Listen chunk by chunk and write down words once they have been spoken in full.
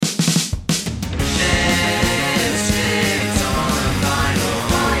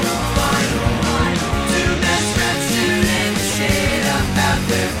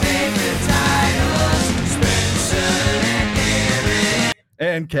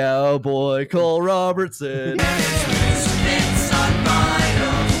and Cowboi Cole Robertson. Misfits on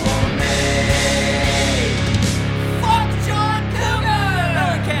vinyl for me. Fuck John Cougar! No,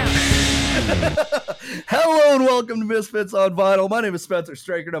 it can't. Hello and welcome to Misfits on Vinyl. My name is Spencer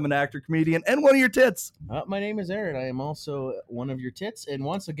Strakert. I'm an actor, comedian, and one of your tits. My name is Aaron. I am also one of your tits, and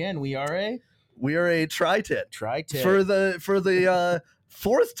once again, we are a tri-tit. tri-tit. For the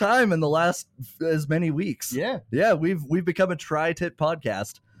fourth time in the last as many weeks. Yeah, we've become a tri-tit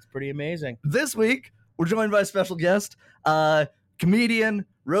podcast. it's pretty amazing. This week we're joined by a special guest, comedian,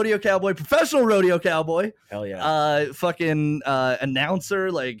 rodeo cowboy, professional rodeo cowboy, Hell yeah. Announcer.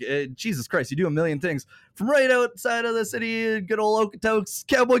 Jesus Christ, you do a million things from right outside of the city. Good old Okotoks,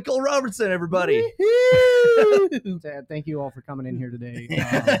 Cowboy Cole Robertson, everybody. Thank you all for coming in here today.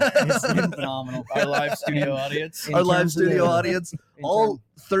 It's been phenomenal. Our live studio audience. Our live studio audience, all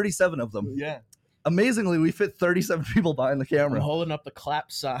 37 of them. Yeah. Amazingly, we fit 37 people behind the I'm camera. holding up the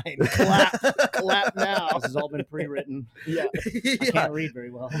clap sign. Clap now. This has all been pre-written. Yeah. I can't read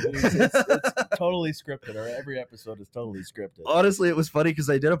very well. It's totally scripted. Or every episode is totally scripted. Honestly, it was funny because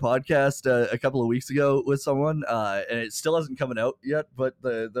I did a podcast a couple of weeks ago with someone, and it still hasn't come out yet. But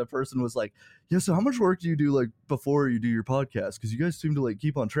the person was like, "Yeah, so how much work do you do like before you do your podcast? Because you guys seem to like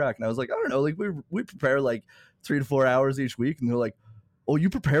keep on track." And I was like, "I don't know. Like we prepare like 3 to 4 hours each week." And they're like, "Oh, you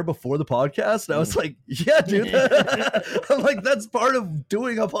prepare before the podcast?" And I was like, "Yeah, dude." I'm like, "That's part of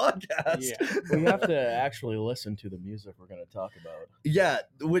doing a podcast." Yeah. We have to actually listen to the music we're going to talk about. Yeah,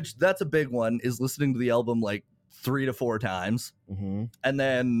 which that's a big one, is listening to the album like 3 to 4 times, Mm-hmm. and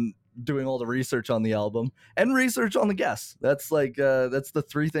then doing all the research on the album and research on the guests. That's like that's the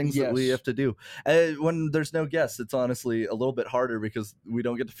 3 things that we Yes. have to do. When there's no guests, it's honestly a little bit harder because we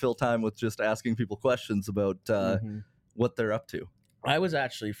don't get to fill time with just asking people questions about what they're up to. I was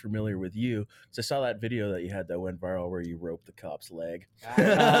actually familiar with you because I saw that video that you had that went viral where you roped the cop's leg. So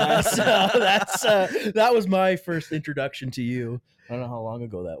that was my first introduction to you. I don't know how long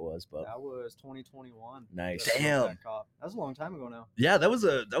ago that was, but That was 2021. nice. That Damn. was a long time ago now. Yeah, that was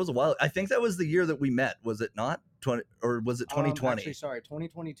a while. I think that was the year that we met. Was it not 20 or was it 2020? Actually, sorry,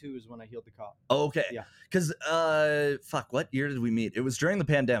 2022 is when I healed the cop. Oh, okay. Yeah. Because what year did we meet? It was during the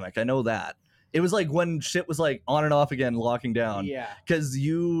pandemic. I know that. It was like when shit was like on and off again, locking down. Yeah. Because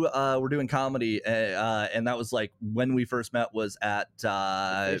you were doing comedy, and that was like when we first met was at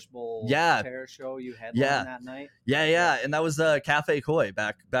The Fishbowl yeah. Terror show you had Yeah. that night. yeah, and that was Cafe Koi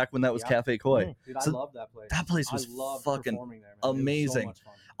back when that was Yeah. Cafe Koi. Dude, I So love that place. That place was I loved fucking performing there, man. It was so amazing. much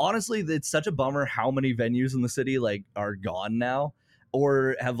fun. Honestly, it's such a bummer how many venues in the city like are gone now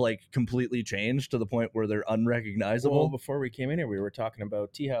or have like completely changed to the point where they're unrecognizable. Well, before we came in here, we were talking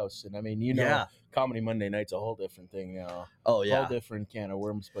about Tea House, and I mean, Yeah. Comedy Monday night's a whole different thing now. Oh Whole different can of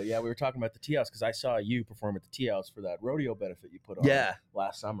worms. But yeah, we were talking about the Tea House because I saw you perform at the Tea House for that rodeo benefit you put on Yeah.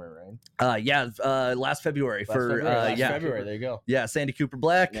 last summer, right? Last February Last February. There you go. Yeah, Sandy Cooper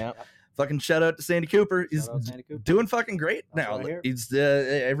Black. Yeah. Fucking shout out to Sandy Cooper. He's Shout out Sandy Cooper. doing fucking great That's now. what I hear. He's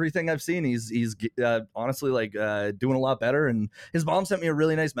everything I've seen. He's honestly like doing a lot better. And his mom sent me a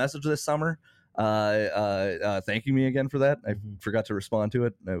really nice message this summer, thanking me again for that. I forgot to respond to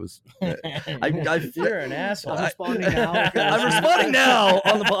it. I was You're an asshole. I'm responding now. I'm responding now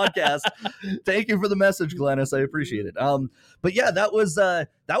on the podcast. Thank you for the message, Glennis. I appreciate it. But yeah, that was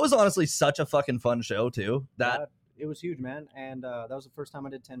honestly such a fucking fun show too. It was huge, man. And that was the first time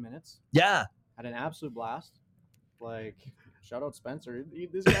I did 10 minutes. Yeah. Had an absolute blast. Like, shout out Spencer.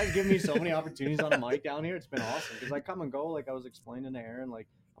 This guy's giving me so many opportunities on a mic down here. It's been awesome because I come and go. Like I was explaining to Aaron, like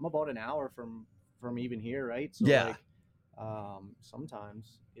I'm about an hour from even here, right? So Yeah. like,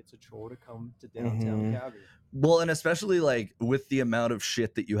 sometimes it's a chore to come to downtown Calgary. Well, and especially like with the amount of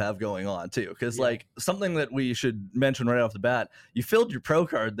shit that you have going on too, because Yeah. like something that we should mention right off the bat, you filled your pro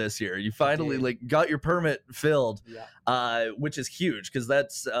card this year. You finally did. like got your permit filled, Yeah. which is huge because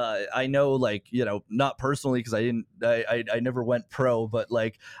that's I know, like, you know, not personally because I never went pro, but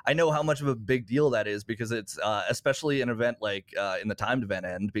like I know how much of a big deal that is because it's especially an event like in the timed event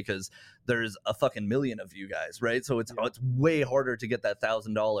end, because there's a fucking million of you guys, right? So it's way harder to get that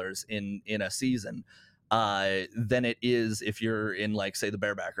 $1,000 in a season than it is if you're in, like, say, the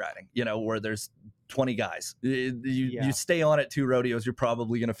bareback riding, you know, where there's 20 guys. You stay on at 2 rodeos, you're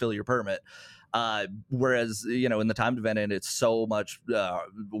probably going to fill your permit. Whereas, you know, in the timed event end, it's so much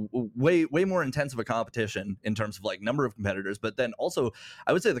way more intense of a competition in terms of like number of competitors, but then also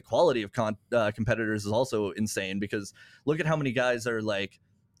I would say the quality of competitors is also insane, because look at how many guys are like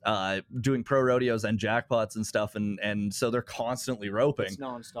doing pro rodeos and jackpots and stuff, and so they're constantly roping. It's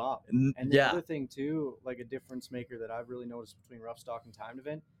nonstop. And the yeah. other thing too, like a difference maker that I've really noticed between rough stock and timed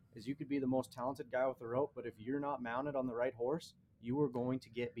event, is you could be the most talented guy with a rope, but if you're not mounted on the right horse, you are going to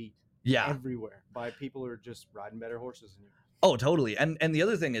get beat Yeah. everywhere by people who are just riding better horses than you. Oh, totally. And the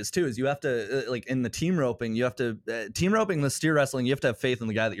other thing is too is you have to like in the team roping, you have to team roping, the steer wrestling, you have to have faith in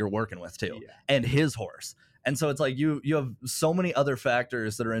the guy that you're working with too, Yeah. and his horse. And so it's like you have so many other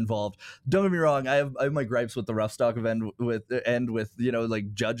factors that are involved. Don't get me wrong, I have my gripes with the rough stock event with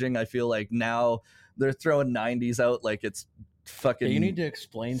like judging. I feel like now they're throwing 90s out like it's fucking. Yeah, you need to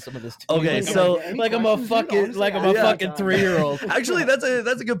explain some of this to Okay, me. so- Any like I'm a questions, dude? fucking Honestly, like I'm I a have fucking time. 3-year-old. Actually, that's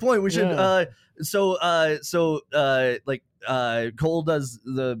a good point. We should Yeah. Cole does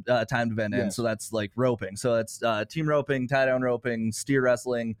the timed event, and Yes. so that's like roping. So that's team roping, tie down roping, steer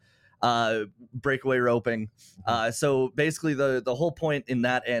wrestling, breakaway roping. So basically, the whole point in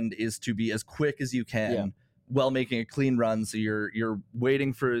that end is to be as quick as you can. Yeah. While making a clean run, so you're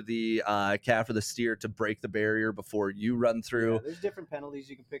waiting for the calf or the steer to break the barrier before you run through. Yeah, there's different penalties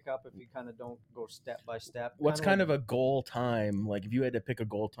you can pick up if you kind of don't go step by step. What's Kinda kind like- of a goal time? Like if you had to pick a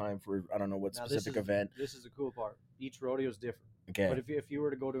goal time for I don't know what Now, specific event. This is the cool part. Each rodeo is different. Okay. But if you were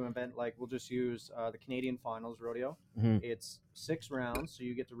to go to an event like we'll just use the Canadian Finals rodeo, Mhm. it's 6 rounds, so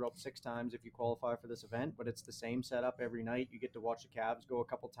you get to rope 6 times if you qualify for this event. But it's the same setup every night. You get to watch the calves go a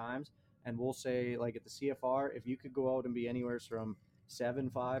couple times, and we'll say like at the CFR, if you could go out and be anywhere from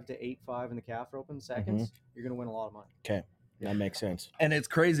 7.5 to 8.5 in the calf roping seconds, you're gonna win a lot of money. Okay, that makes sense. And it's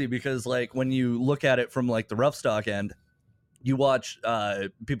crazy because like when you look at it from like the rough stock end, you watch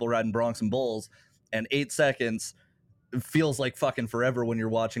people riding broncs and bulls, and 8 seconds feels like fucking forever when you're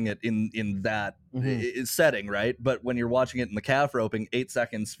watching it in that setting, right? But when you're watching it in the calf roping, 8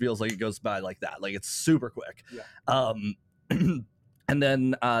 seconds feels like it goes by like that. Like it's super quick. Yeah. And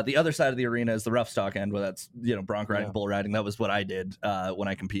then the other side of the arena is the rough stock end, where that's bronc riding, Yeah. bull riding. That was what I did when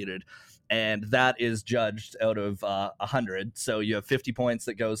I competed, and that is judged out of 100. So you have 50 points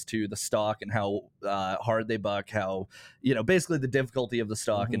that goes to the stock and how hard they buck, how basically the difficulty of the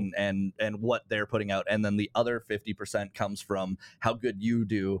stock and what they're putting out, and then the other 50% comes from how good you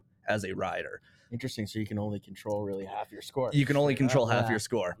do as a rider. Interesting. So you can only control really half your score. You can only control half Yeah. your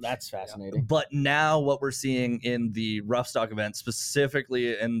score. That's fascinating. But now what we're seeing in the rough stock event,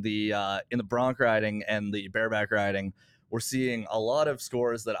 specifically in the bronc riding and the bareback riding, we're seeing a lot of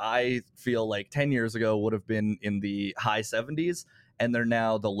scores that I feel like 10 years ago would have been in the high 70s, and they're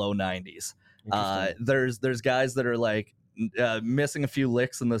now the low 90s. Interesting. There's guys that are like missing a few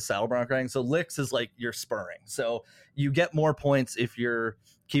licks in the saddle bronc riding. So licks is like you're spurring. So you get more points if you're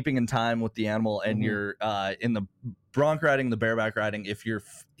keeping in time with the animal, and you're in the bronc riding, the bareback riding, if your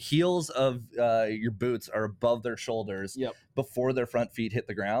heels of your boots are above their shoulders before their front feet hit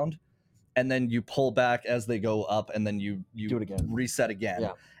the ground, and then you pull back as they go up, and then you Do it again. reset again.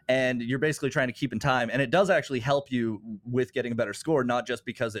 Yeah. And you're basically trying to keep in time, and it does actually help you with getting a better score, not just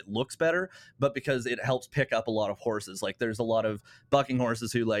because it looks better, but because it helps pick up a lot of horses. Like there's a lot of bucking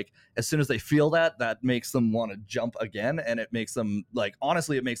horses who, like, as soon as they feel that makes them want to jump again, and it makes them, like,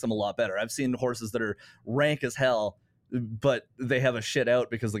 honestly, it makes them a lot better. I've seen horses that are rank as hell, but they have a shit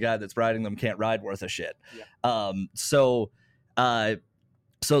out because the guy that's riding them can't ride worth a shit.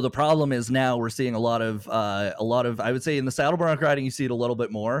 So the problem is now we're seeing a lot of I would say in the saddle bronc riding you see it a little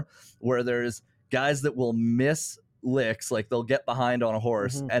bit more, where there's guys that will miss licks, like they'll get behind on a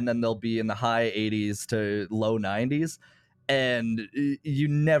horse and then they'll be in the high 80s to low 90s, and you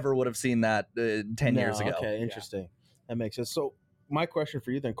never would have seen that 10 years ago. Okay, interesting. That makes sense. So my question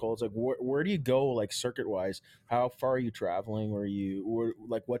for you then, Cole, is like, where do you go, like, circuit wise? How far are you traveling?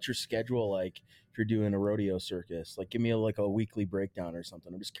 Like, what's your schedule like if you're doing a rodeo circus? Like, give me a weekly breakdown or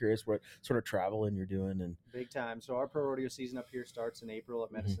something. I'm just curious what sort of traveling you're doing. And Big time. So our pro rodeo season up here starts in April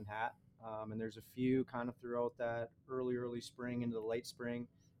at Medicine Hat, and there's a few kind of throughout that early spring into the late spring,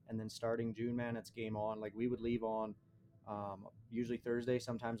 and then starting June, man, it's game on. Like we would leave on usually Thursday,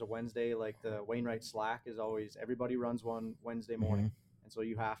 sometimes a Wednesday. Like the Wainwright Slack is always, everybody runs one Wednesday morning, and so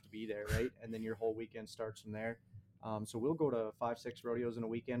you have to be there, right? And then your whole weekend starts from there. So we'll go to 5-6 rodeos in a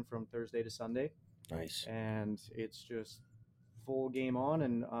weekend from Thursday to Sunday. Nice. And it's just full game on.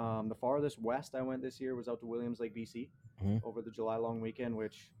 And the farthest west I went this year was out to Williams Lake, BC, over the July long weekend,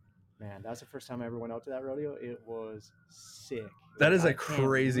 which, man, that's the first time I ever went out to that rodeo. It was sick. That is a I can't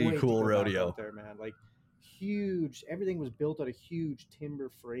crazy wait to cool go back rodeo. out there, man. Like huge, everything was built out of huge timber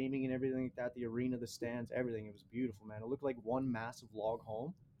framing and everything like that. The arena, the stands, everything. It was beautiful, man. It looked like one massive log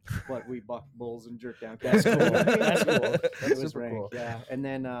home, but we bucked bulls and jerked down. That's cool. That's cool. It That's was super rank, cool. yeah. And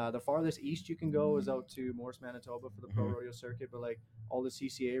then the farthest east you can go is out to Morris, Manitoba for the pro rodeo circuit. But like all the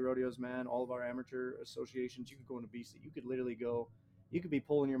CCA rodeos, man, all of our amateur associations, you could go into BC. You could literally go you could be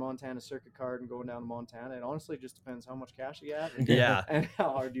pulling your Montana circuit card and going down to Montana. It honestly just depends how much cash you have and, Yeah. and how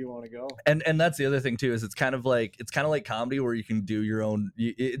hard do you want to go. And that's the other thing too, is it's kind of like comedy where you can do your own.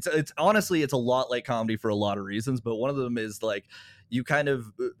 It's honestly, it's a lot like comedy for a lot of reasons, but one of them is like you kind of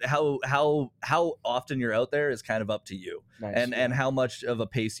how often you're out there is kind of up to you. Nice. And how much of a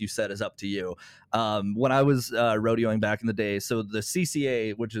pace you set is up to you. When I was rodeoing back in the day, so the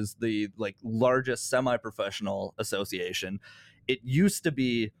CCA, which is the like largest semi-professional association, it used to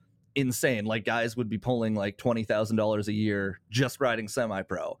be insane. Like guys would be pulling like $20,000 a year just riding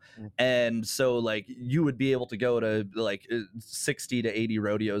semi-pro. And so like you would be able to go to like 60 to 80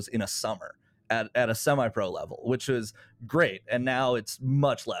 rodeos in a summer at a semi-pro level, which was great. And now it's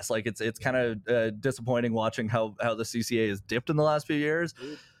much less. Like it's kind of disappointing watching how the CCA has dipped in the last few years.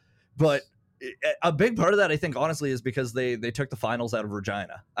 But a big part of that, I think, honestly, is because they took the finals out of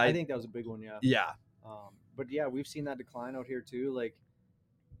Regina. I think that was a big one. Yeah. But yeah, we've seen that decline out here too. Like,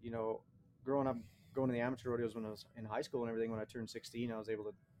 you know, growing up, going to the amateur rodeos when I was in high school and everything, when I turned 16, I was able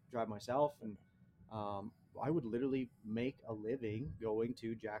to drive myself. And I would literally make a living going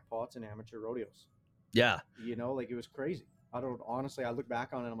to jackpots and amateur rodeos. Yeah. You know, like it was crazy. I look back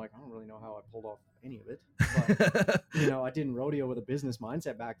on it, I'm like, I don't really know how I pulled off any of it. But, you know, I didn't rodeo with a business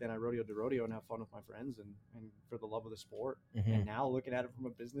mindset back then. I rodeoed to rodeo and have fun with my friends and for the love of the sport. Mm-hmm. And now looking at it from a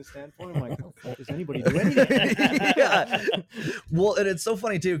business standpoint, I'm like, how the fuck does anybody do anything? Yeah. Well, and it's so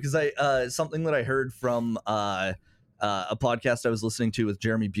funny too, because something that I heard from a podcast I was listening to with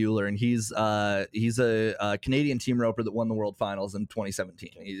Jeremy Bueller, and he's a Canadian team roper that won the World Finals in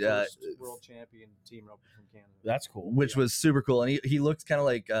 2017. He's First world champion team roper from Canada. That's cool. Which was super cool, and he looks kind of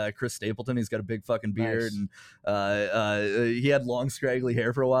like Chris Stapleton. He's got a big fucking beard, and he had long scraggly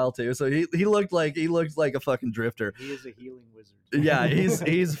hair for a while too. So he looked like a fucking drifter. He is a healing wizard. Yeah,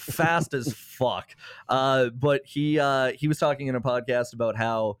 he's fast as fuck. But he was talking in a podcast about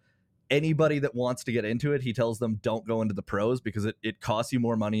how anybody that wants to get into it, he tells them don't go into the pros because it costs you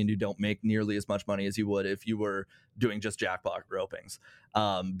more money and you don't make nearly as much money as you would if you were doing just jackpot ropings.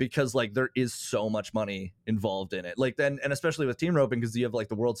 Because like there is so much money involved in it. Like then, and especially with team roping, because you have like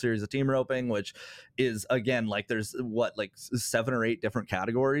the World Series of Team Roping, which is again like there's like 7 or 8 different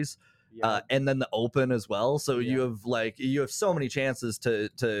categories. Yeah. And then the open as well. So Yeah. you have so many chances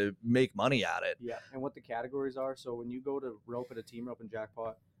to make money at it. Yeah, and what the categories are. So when you go to rope at a team rope and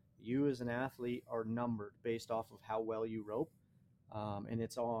jackpot, you as an athlete are numbered based off of how well you rope, and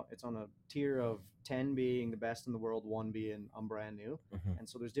it's on a tier of 10 being the best in the world, 1 being I'm brand new. Mhm. And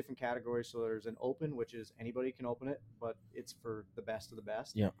so there's different categories. So there's an open, which is anybody can open it, but it's for the best of the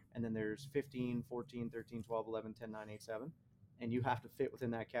best. Yeah. And then there's 15, 14, 13, 12, 11, 10, 9, 8, 7. And you have to fit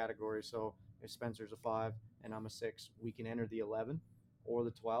within that category. So if Spencer's a 5 and I'm a 6, we can enter the 11 or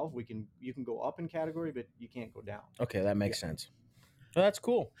the 12. You can go up in category, but you can't go down. Okay, that makes sense. Oh, that's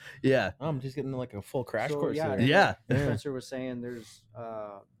cool. Yeah. I'm just getting like a full crash So, course. yeah, there. Yeah. Spencer was saying there's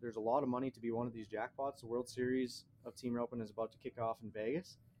a lot of money to be one of these jackpots. The World Series of Team Roping is about to kick off in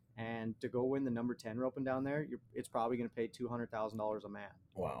Vegas, and to go win the number 10 roping down there, it's probably going to pay $200,000 a man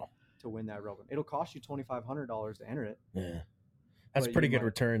Wow. to win that roping. It'll cost you $2,500 to enter it. Yeah. That's But pretty you good might-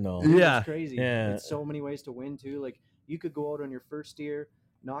 return though. Yeah. It's crazy. Yeah. It's so many ways to win too. Like you could go out on your first steer,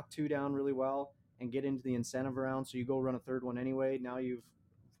 knock 2 down really well, and get into the incentive round. So you go run a third one anyway. Now you've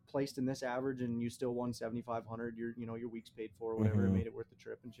placed in this average and you still won 7,500. Your week's paid for or whatever. It Mhm. made it worth the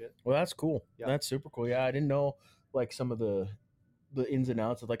trip and shit. Well, that's cool. Yeah. That's super cool. Yeah, I didn't know like some of the ins and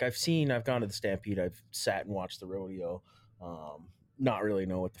outs of like I've gone to the Stampede, I've sat and watched the rodeo. Not really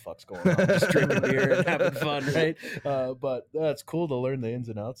know what the fuck's going on. Just drinking beer and having fun, right? But that's cool to learn the ins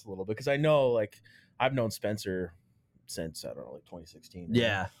and outs a little bit because I know like I've known Spencer since I don't know like 2016. right?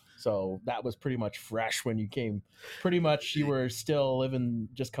 Yeah. So that was pretty much fresh when you came. Pretty much you were still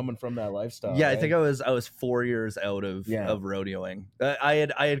just coming from that lifestyle. Yeah, I right? think I was 4 years out of rodeoing. I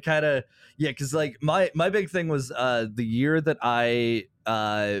had kind of because like my big thing was the year that I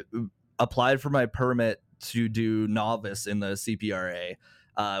applied for my permit to do novice in the CPRA,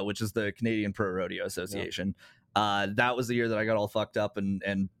 which is the Canadian Pro Rodeo Association. That was the year that I got all fucked up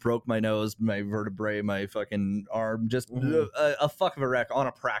and broke my nose, my vertebrae, my fucking arm, just a fuck of a wreck on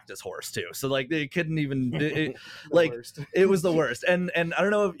a practice horse too. So like they couldn't even like worst. it was the worst. And I don't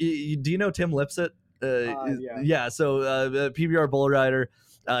know if do you know Tim Lipsett? Yeah. So PBR bull rider.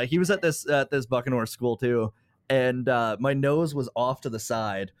 He was at this bucking horse school too, and my nose was off to the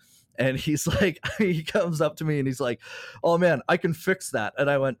side. And he's like, he comes up to me and he's like, "Oh man, I can fix that." And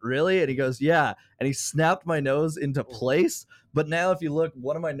I went, "Really?" And he goes, "Yeah." And he snapped my nose into place. But now if you look,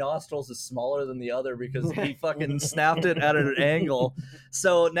 one of my nostrils is smaller than the other because he fucking snapped it at an angle.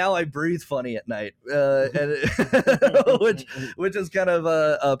 So now I breathe funny at night, which is kind of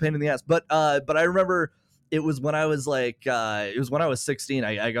a pain in the ass. But I remember it was when I was like, it was when I was 16.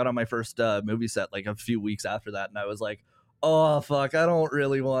 I got on my first movie set like a few weeks after that, and I was like, oh fuck, I don't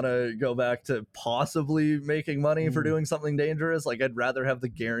really want to go back to possibly making money for doing something dangerous. Like I'd rather have the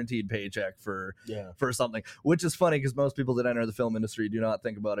guaranteed paycheck for something, which is funny because most people that enter the film industry do not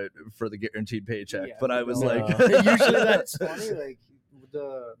think about it for the guaranteed paycheck. Yeah, but I was like, usually that's funny. Like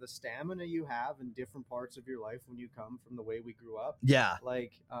the stamina you have in different parts of your life when you come from the way we grew up. yeah,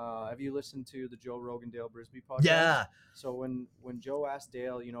 Like, have you listened to the Joe Rogan Dale Brisby podcast? yeah, So when Joe asked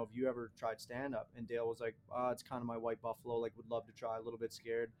Dale, you know, have you ever tried stand up, and Dale was like, it's kind of my white buffalo. Like, would love to try. A little bit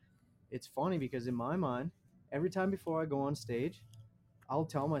scared. It's funny because in my mind, every time before I go on stage, I'll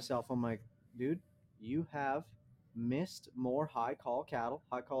tell myself, I'm like, dude, you have missed more high call cattle.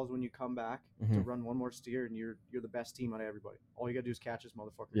 High call is when you come back to run one more steer and you're the best team out of everybody. All you gotta do is catch this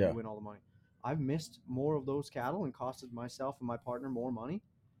motherfucker. Yeah. You win all the money. I've missed more of those cattle and costed myself and my partner more money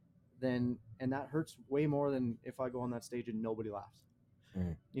and that hurts way more than if I go on that stage and nobody laughs.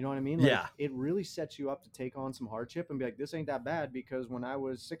 You know what I mean? Like, yeah. It really sets you up to take on some hardship and be like, this ain't that bad, because when I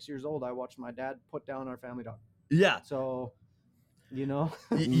was 6 years old, I watched my dad put down our family dog. Yeah. So, you know,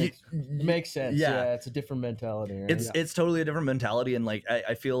 makes sense. Yeah. It's a different mentality. Right? It's totally a different mentality, and like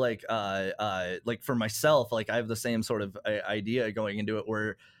I feel like for myself, like I have the same sort of idea going into it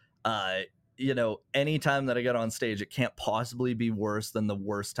where you know, any time that I get on stage, it can't possibly be worse than the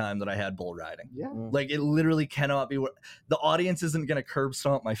worst time that I had bull riding. Yeah. Like it literally cannot be. The audience isn't going to curb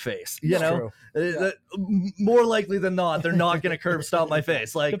stomp my face. You know, more likely than not, they're not going to curb stomp my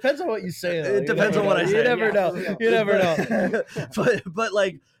face. Like depends on what you say. Though. It depends on what I say. You never know. You never know. but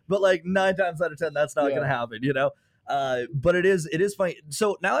like 9 times out of 10, that's not going to happen. You know. But it is funny.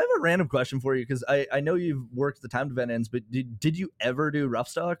 So now I have a random question for you, because I know you've worked the timed event ends, but did you ever do rough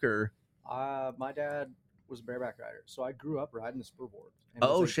stock or? My dad was a bareback rider, so I grew up riding the spur board. And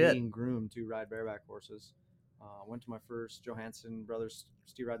was, shit! Being groomed to ride bareback horses. Went to my first Johansson Brothers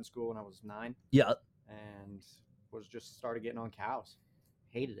steer riding school when I was 9. Yeah. And was just started getting on cows.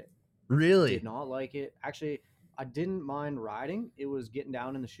 Hated it. Really? Did not like it. Actually, I didn't mind riding. It was getting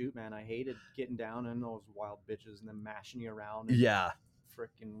down in the chute, man. I hated getting down in those wild bitches and then mashing you around. And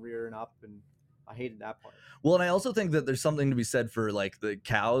freaking rearing up, and I hated that part. Well, and I also think that there's something to be said for like the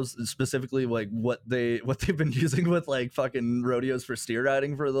cows, specifically like what they've been using with like fucking rodeos for steer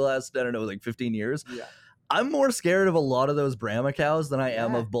riding for the last, I don't know, like 15 years. Yeah. I'm more scared of a lot of those Brahma cows than I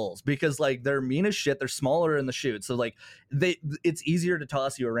am of bulls, because like they're mean as shit. They're smaller in the chute, so like it's easier to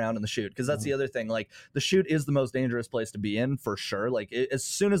toss you around in the chute, because that's the other thing. Like the chute is the most dangerous place to be in for sure. Like as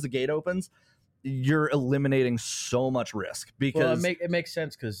soon as the gate opens, you're eliminating so much risk, because it makes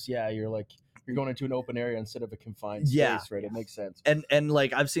sense, because you're going into an open area instead of a confined space, right? It makes sense. And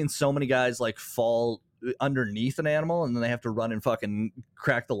like I've seen so many guys like fall underneath an animal and then they have to run and fucking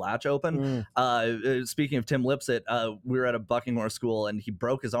crack the latch open. Speaking of Tim Lipsett, we were at a bucking horse school and he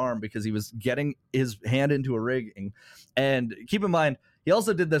broke his arm because he was getting his hand into a rigging. And keep in mind, he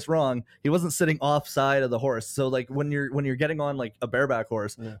also did this wrong. He wasn't sitting offside of the horse. So like when you're getting on like a bareback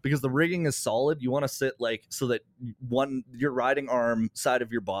horse, because the rigging is solid, you want to sit like so that your riding arm side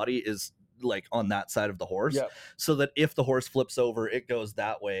of your body is like on that side of the horse, so that if the horse flips over, it goes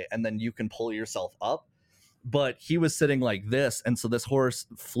that way and then you can pull yourself up. But he was sitting like this, and so this horse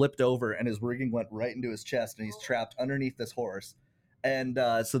flipped over and his rigging went right into his chest and he's trapped underneath this horse. And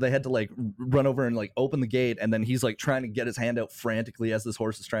so they had to like run over and like open the gate, and then he's like trying to get his hand out frantically as this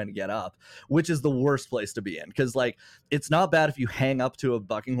horse is trying to get up, which is the worst place to be in, because like it's not bad if you hang up to a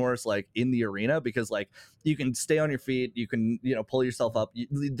bucking horse like in the arena, because like you can stay on your feet, you can pull yourself up,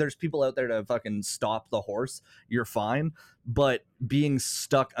 there's people out there to fucking stop the horse, you're fine. But being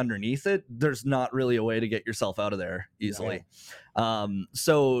stuck underneath it, there's not really a way to get yourself out of there easily.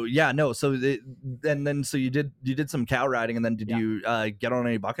 So you did some cow riding, and then did you get on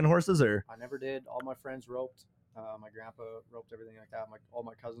any bucking horses? Or I never did. All my friends roped. My grandpa roped, everything like that. All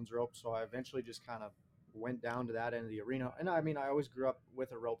my cousins roped. So I eventually just kind of went down to that end of the arena. And I mean, I always grew up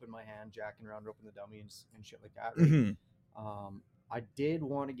with a rope in my hand, jacking around, roping the dummies and shit like that. Right? I did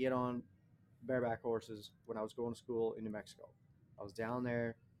want to get on bareback horses when I was going to school in New Mexico. I was down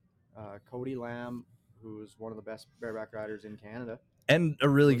there. Cody Lamb, who is one of the best bareback riders in Canada, and a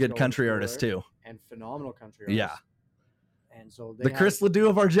really good country artist too, and phenomenal country artist. Yeah. And so the Chris Ledoux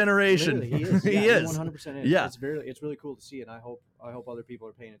of our generation. He is. He is 100%. Yeah. It's really cool to see, and I hope I hope other people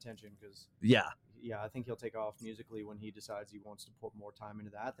are paying attention because Yeah. I think he'll take off musically when he decides he wants to put more time into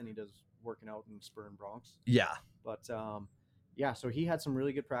that than he does working out in Spur and Bronx. Yeah. But yeah, so he had some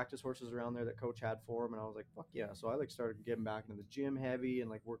really good practice horses around there that coach had for him, and I was like, fuck yeah. So I like started getting back into the gym heavy and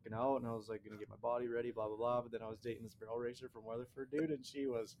like working out, and I was like gonna get my body ready, blah blah blah. But then I was dating this barrel racer from Weatherford, dude, and she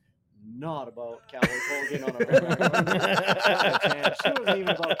was not about Cowboy Cole getting on a she wasn't even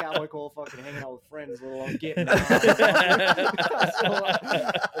about Cowboy Cole fucking hanging out with friends, let alone getting on.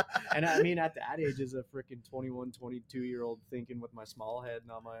 And I mean, at that age, as a freaking 21, 22-year-old thinking with my small head,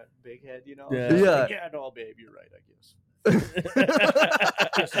 not my big head, you know? Yeah. Yeah. Like, yeah, no, babe, you're right, I guess.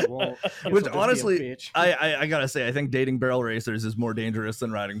 Guess I won't. Guess Which I'll just be a honestly, bitch. I gotta say, I think dating barrel racers is more dangerous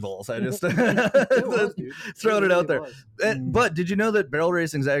than riding bulls. I just It was, dude. throwing it really out there. was. But did you know that barrel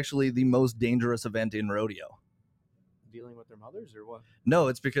racing is actually the most dangerous event in rodeo? Dealing with their mothers or what? No,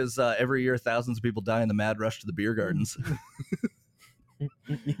 it's because every year thousands of people die in the mad rush to the beer gardens.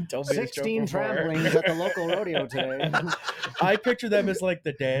 You told me this joke 16 before. trampolines at the local rodeo today. I picture them as like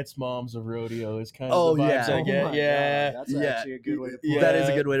the dance moms of rodeo. Is kind of Oh, the vibes yeah. I Oh get. my Yeah. God, that's Yeah. actually a good way to put Yeah, it. That is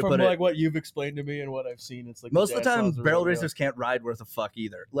a good way to from put it. like what you've explained to me and what I've seen, it's like Most of the dance time, moms of barrel rodeo. racers can't ride worth a fuck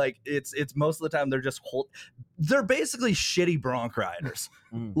either. Like it's most of the time they're just they're basically shitty bronc riders.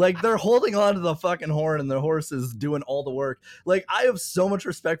 Mm. Like they're holding on to the fucking horn and the horse is doing all the work. Like I have so much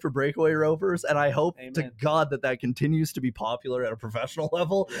respect for breakaway ropers, and I hope to Amen. God that continues to be popular at a professional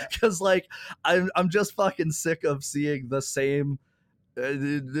level. Yeah. Because like I'm just fucking sick of seeing the same.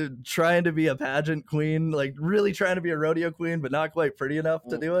 Trying to be a pageant queen, like really trying to be a rodeo queen, but not quite pretty enough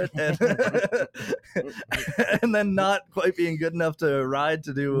to do it, and then not quite being good enough to ride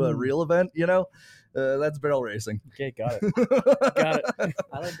to do a real event. You know, that's barrel racing. Okay, got it. Got it.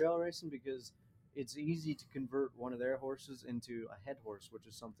 I like barrel racing because it's easy to convert one of their horses into a head horse, which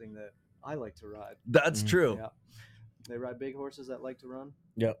is something that I like to ride. That's true. Yeah. They ride big horses that like to run.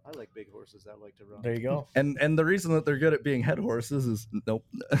 Yep. I like big horses that like to run. There you go. And the reason that they're good at being head horses is nope.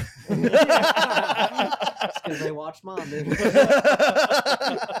 Because they watched Mom. Dude,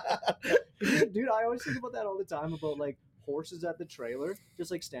 I always think about that all the time about like horses at the trailer,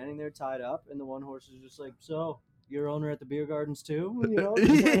 just like standing there tied up, and the one horse is just like, so your owner at the beer gardens too? You know?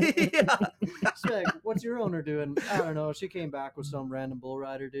 Yeah. It's like, what's your owner doing? I don't know. She came back with some random bull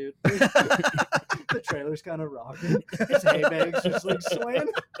rider, dude. The trailer's kind of rocking. His hay bag's just like swaying.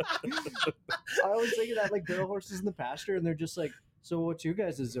 I always think of that like barrel horses in the pasture, and they're just like, so what's your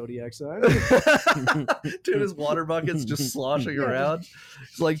guys' zodiac sign? Dude, his water bucket's just sloshing Yeah, around.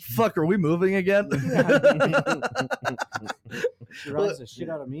 It's like, fuck, are we moving again? She rides the shit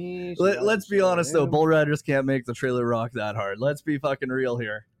out of me. She rides Let's the be shit out of honest though, him. bull riders can't make the trailer rock that hard. Let's be fucking real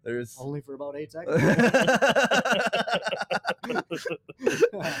here. There's Only for about 8 seconds.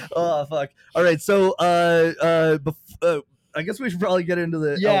 oh fuck. All right, so I guess we should probably get into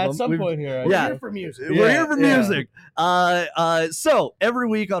the Yeah, album. at some point here. Yeah. We're here for music. We're Yeah, here for yeah. music. So every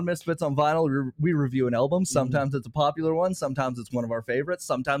week on Misfits on Vinyl, we review an album. Sometimes it's a popular one, sometimes it's one of our favorites,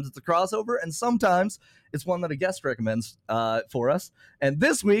 sometimes it's a crossover, and sometimes it's one that a guest recommends for us. And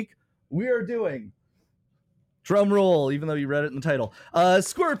this week we are doing, drum roll, even though you read it in the title,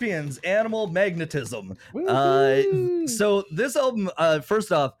 Scorpions, Animal Magnetism. Woo-hoo. So this album,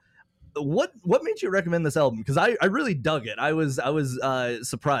 first off, what made you recommend this album? Because I really dug it. I was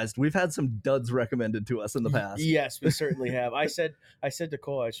surprised. We've had some duds recommended to us in the past. Yes, we certainly have. I said to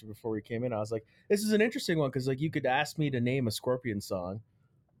Cole actually before we came in, I was like, this is an interesting one because like you could ask me to name a Scorpion song,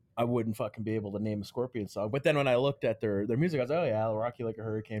 I wouldn't fucking be able to name a Scorpion song. But then when I looked at their music, I was like, oh yeah, I'll Rock You Like a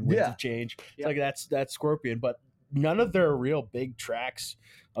Hurricane, Winds Yeah. of Change. It's Yeah. like that's Scorpion, but none of their real big tracks,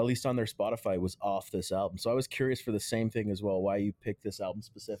 at least on their Spotify, was off this album. So I was curious for the same thing as well, why you picked this album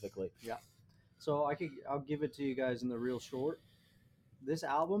specifically. So I'll give it to you guys in the real short. This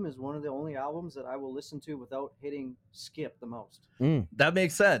album is one of the only albums that I will listen to without hitting skip the most. That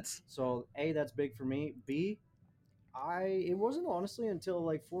makes sense. So A, that's big for me. B, it wasn't honestly until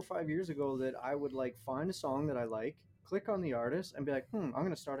like 4 or 5 years ago that I would like find a song that I like, click on the artist, and be like, I'm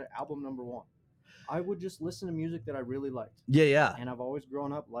gonna start at album number 1. I would just listen to music that I really liked. Yeah. And I've always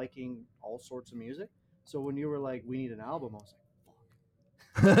grown up liking all sorts of music. So when you were like, we need an album, I was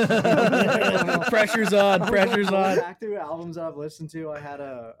like, Pressure's on. I was Pressure's going on. back through albums that I've listened to. I had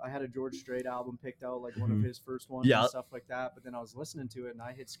a George Strait album picked out, like one of his first ones Yeah. and stuff like that. But then I was listening to it and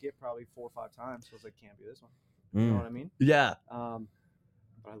I hit skip probably 4 or 5 times. So I was like, can't be this one. You know what I mean? Yeah.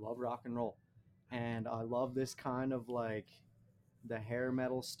 But I love rock and roll, and I love this kind of like the hair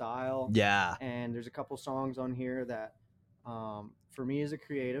metal style. Yeah. And there's a couple songs on here that, for me as a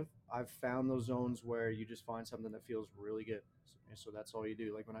creative, I've found those zones where you just find something that feels really good. So that's all you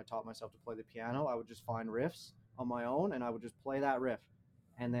do. Like when I taught myself to play the piano, I would just find riffs on my own, and I would just play that riff,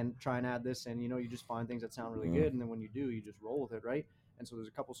 and then try and add this, and you just find things that sound really good, and then when you do, you just roll with it, right? And so there's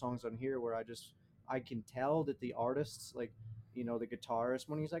a couple songs on here where I can tell that the artists, like, the guitarist,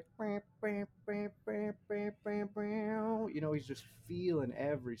 when he's like, he's just feeling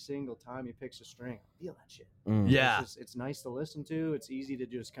every single time he picks a string. I feel that shit. Yeah. It's nice to listen to. It's easy to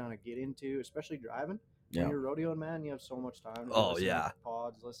just kind of get into, especially driving. Yeah. When you're rodeoing, man, you have so much time to Oh, listen yeah. to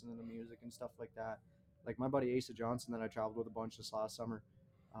pods, listening to music and stuff like that. Like my buddy Asa Johnson that I traveled with a bunch this last summer,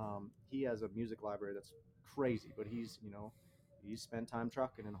 he has a music library that's crazy, but he's spent time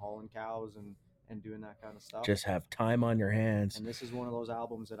trucking and hauling cows and doing that kind of stuff. Just have time on your hands. And this is one of those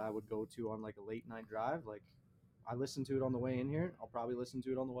albums that I would go to on like a late night drive. Like I listened to it on the way in here. I'll probably listen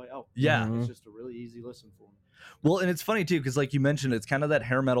to it on the way out. Yeah. It's just a really easy listen for me. Well, and it's funny too, because like you mentioned, it's kind of that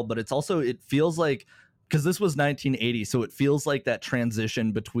hair metal, but it's also, it feels like, because this was 1980, so it feels like that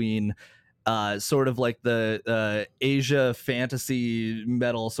transition between sort of like the Asia fantasy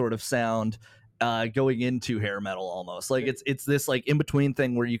metal sort of sound going into hair metal almost. Like it's this like in between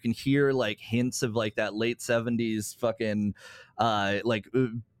thing where you can hear like hints of like that late 70s fucking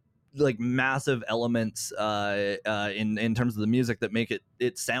like massive elements in terms of the music that make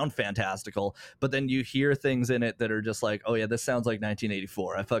it sound fantastical, but then you hear things in it that are just like, oh yeah, this sounds like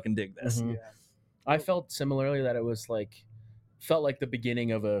 1984. I fucking dig this. Mhm. I felt similarly that it was felt like the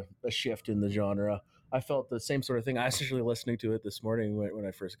beginning of a shift in the genre. I felt the same sort of thing. I was actually listening to it this morning when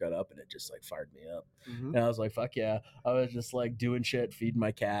I first got up, and it just like fired me up. And I was like, fuck yeah. I was just like doing shit, feeding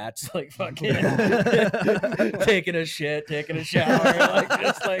my cats, like fucking taking a shit, taking a shower, like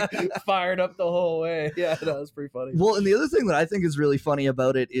just like fired up the whole way. Yeah, that was pretty funny. Well, and the other thing that I think is really funny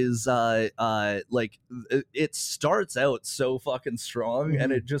about it is like it starts out so fucking strong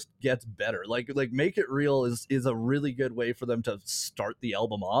and it just gets better. Like Make It Real is a really good way for them to start the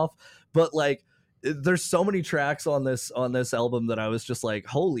album off, but like there's so many tracks on this album that I was just like,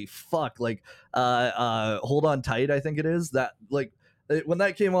 holy fuck. Like Hold On Tight, I think it is, that like when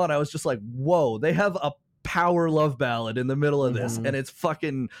that came on, I was just like, whoa, they have a power love ballad in the middle of this, and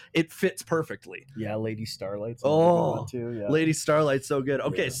it fits perfectly. Yeah, Lady Starlight's oh too. Yeah. Lady Starlight's so good.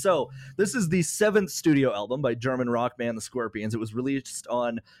 Okay, so this is the 7th studio album by German rock band The Scorpions. It was released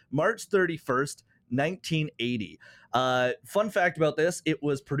on March 31st, 1980. Fun fact about this, it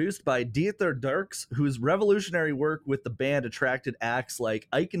was produced by Dieter Dierks, whose revolutionary work with the band attracted acts like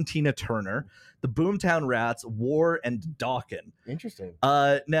Ike and Tina Turner, the Boomtown Rats, War, and Dokken. Interesting.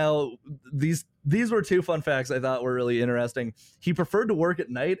 Now, these were 2 fun facts I thought were really interesting. He preferred to work at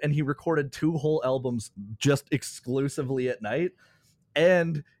night, and he recorded 2 whole albums just exclusively at night.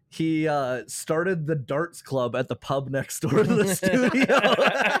 And he started the darts club at the pub next door to the studio.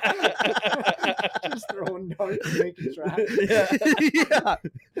 Just throwing darts and making tracks. Yeah.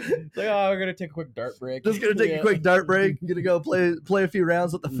 It's like, oh, we're gonna take a quick dart break. Just gonna take a quick dart break. Gonna go play a few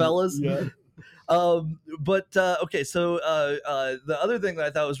rounds with the fellas. Yeah. Okay, so the other thing that I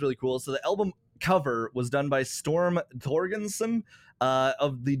thought was really cool, so the album cover was done by Storm Thorgensen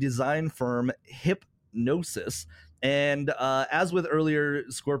of the design firm Hypnosis. And as with earlier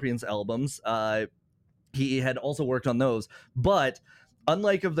Scorpions albums, he had also worked on those. But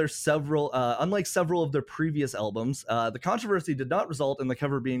unlike several of their previous albums, the controversy did not result in the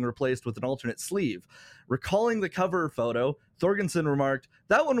cover being replaced with an alternate sleeve. Recalling the cover photo, Thorgensen remarked,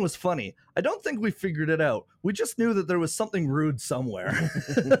 "That one was funny. I don't think we figured it out. We just knew that there was something rude somewhere."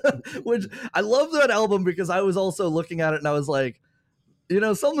 Which I love that album because I was also looking at it and I was like,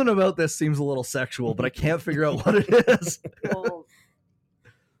 something about this seems a little sexual, but I can't figure out what it is. Well,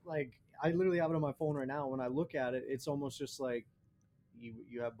 like I literally have it on my phone right now. When I look at it, it's almost just like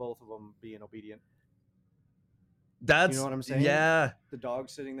you have both of them being obedient. That's, you know what I'm saying? Yeah. The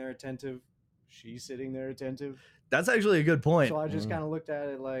dog's sitting there attentive. She's sitting there attentive. That's actually a good point. So I just kind of looked at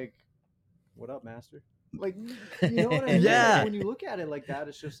it like, "What up, master?" Like, you know what I mean? Yeah. Like, when you look at it like that,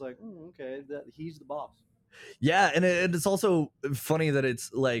 it's just like, okay, he's the boss. Yeah, and it's also funny that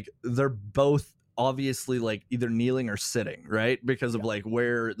it's like they're both obviously like either kneeling or sitting, right? Because of like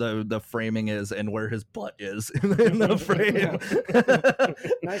where the framing is and where his butt is in the frame.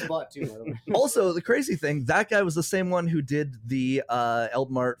 Nice butt too, by the way. Also, the crazy thing, that guy was the same one who did the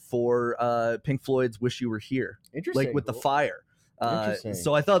album art for Pink Floyd's "Wish You Were Here," Interesting. like with the fire. Interesting.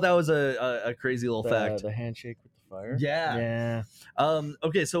 So I thought that was a crazy little fact. The handshake with the fire. Yeah.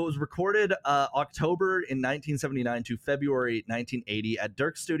 Okay, so it was recorded October in 1979 to February 1980 at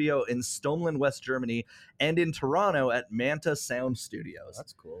Dirk Studio in Stoneland, West Germany, and in Toronto at Manta Sound Studios.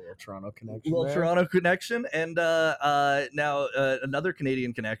 That's cool. Little Toronto connection. Toronto connection. And now another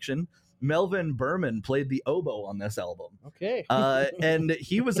Canadian connection. Melvin Berman played the oboe on this album. Okay. And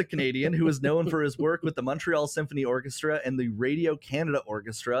he was a Canadian who was known for his work with the Montreal Symphony Orchestra and the Radio Canada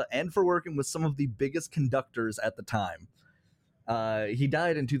Orchestra, and for working with some of the biggest conductors at the time. He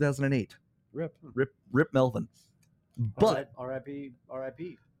died in 2008. Rip Melvin. But R.I.P.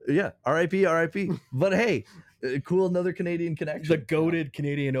 R.I.P. yeah, R.I.P. R.I.P. But hey, cool, another Canadian connection. The goated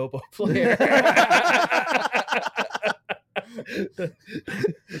Canadian oboe player.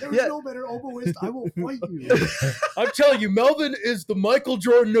 There's no better oboist. I will fight you. I'm telling you, Melvin is the Michael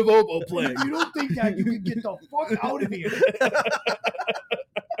Jordan of oboe playing. If you don't think that, you can get the fuck out of here.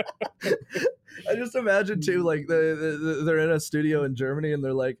 I just imagine too, like they're in a studio in Germany and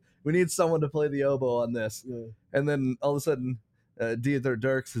they're like, we need someone to play the oboe on this, and then all of a sudden, Dieter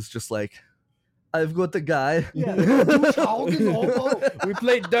Dirks is just like, I've got the guy. Yeah, we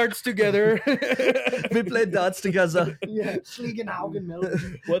played darts together. We played darts together. Yeah, Schliegenhaugen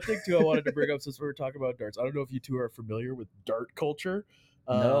melody. One thing too I wanted to bring up since we were talking about darts. I don't know if you two are familiar with dart culture.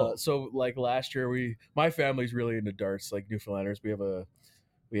 No. So like last year, my family's really into darts. Like Newfoundlanders, we have a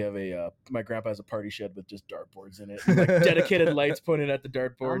my grandpa has a party shed with just dartboards in it, and, like dedicated lights pointed at the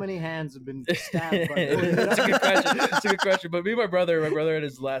dartboard. How many hands have been stabbed? That's a good question. That's a good question. But me and my brother at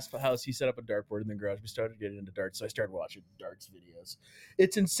his last house, he set up a dartboard in the garage. We started getting into darts, so I started watching darts videos.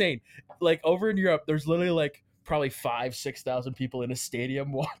 It's insane. Like over in Europe, there's literally like probably 5,000-6,000 people in a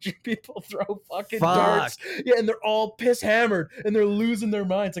stadium watching people throw fucking darts. Yeah, and they're all piss hammered and they're losing their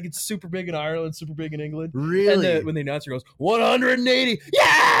minds. Like it's super big in Ireland, super big in England. Really? And when the announcer goes 180,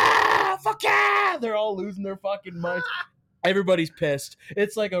 yeah, fuck yeah, they're all losing their fucking minds. Everybody's pissed.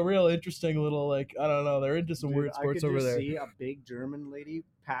 It's like a real interesting little, like, I don't know, they're into some weird sports over there. I could just see a big German lady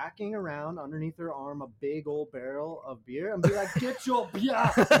packing around underneath her arm a big old barrel of beer and be like, get your beer!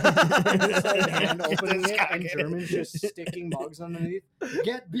 And opening it, and Germans just sticking mugs underneath.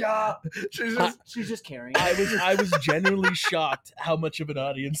 Get beer! She's just carrying it. I was genuinely shocked how much of an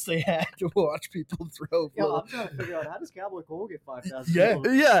audience they had to watch people throw. Yeah, I'm trying to figure out, how does Cowboy Cole get 5,000 people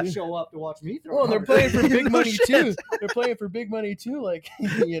to show up to watch me throw? Well, they're playing for big money too. They're playing for big money too, like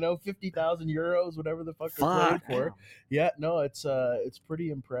 50,000 euros, whatever the fuck they're playing for. Yeah, no, it's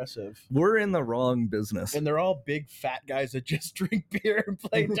pretty impressive. We're in the wrong business, and they're all big fat guys that just drink beer and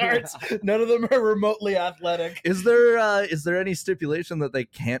play darts. None of them are remotely athletic. Is there any stipulation that they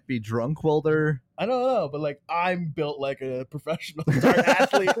can't be drunk while they're? I don't know, but like I'm built like a professional dart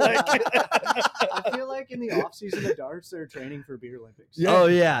athlete. Like I feel like in the off season of darts, they're training for beer Olympics. Yeah, oh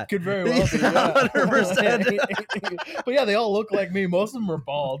yeah, could very well be. 100%. But yeah, they all look like me. Most of them are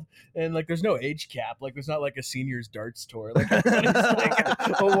bald, and like there's no age cap. Like there's not like a seniors darts tour. Like everybody's like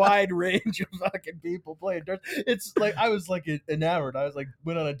a wide range of fucking people playing darts. It's like I was like enamored. I was like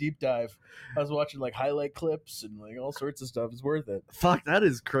went on a deep dive. I was watching like highlight clips and like all sorts of stuff. It's worth it. Fuck, that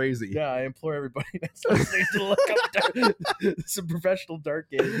is crazy. Yeah, I implore everybody that's listening to look up some professional dart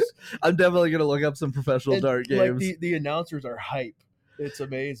games. I'm definitely gonna look up some professional dart games. Like the announcers are hype. It's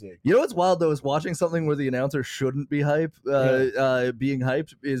amazing. You know what's wild though is watching something where the announcer shouldn't be hype. Being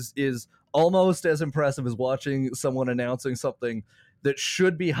hyped is almost as impressive as watching someone announcing something that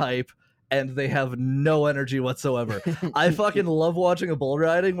should be hype and they have no energy whatsoever. I fucking love watching a bull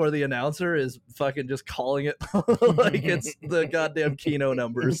riding where the announcer is fucking just calling it like it's the goddamn Keno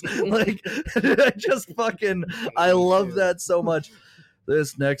numbers. Like, I love that so much.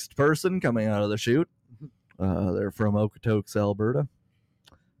 This next person coming out of the chute, they're from Okotoks, Alberta.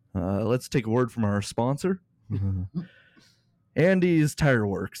 Let's take a word from our sponsor, Andy's Tire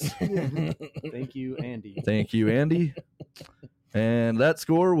Works. Thank you, Andy. Thank you, Andy. And that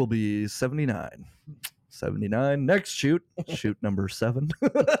score will be 79. 79. Next shoot number 7.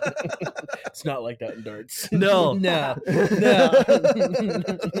 It's not like that in darts. No. No.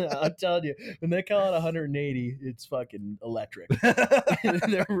 I'm telling you, when they call it 180, it's fucking electric.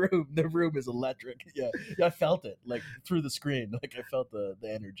 The room is electric. Yeah, I felt it like through the screen. Like I felt the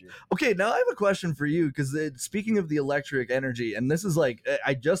energy. Okay, now I have a question for you because speaking of the electric energy, and this is like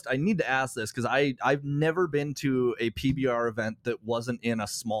I need to ask this because I've never been to a PBR event that wasn't in a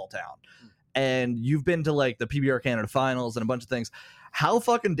small town. And you've been to like the PBR Canada finals and a bunch of things. How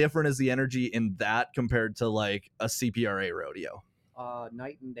fucking different is the energy in that compared to like a CPRA rodeo?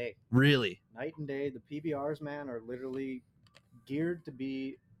 Night and day. Really? Night and day. The PBRs, man, are literally geared to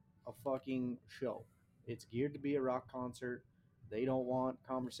be a fucking show. It's geared to be a rock concert. They don't want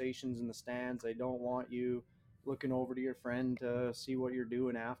conversations in the stands. They don't want you looking over to your friend to see what you're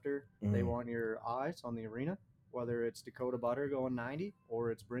doing after. They want your eyes on the arena. whether it's Dakota Butter going 90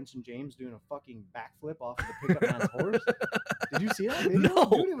 or it's Brinson James doing a fucking backflip off of the pickup man's horse. Did you see that video? No.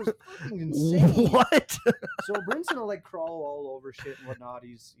 Dude, it was fucking insane. What? So Brinson will like crawl all over shit and whatnot.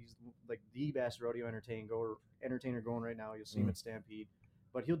 He's like the best rodeo entertainer going right now. You'll see him at Stampede.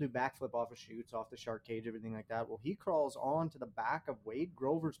 But he'll do backflip off of chutes, off the shark cage, everything like that. Well, he crawls onto the back of Wade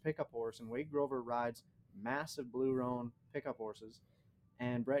Grover's pickup horse, and Wade Grover rides massive blue roan pickup horses.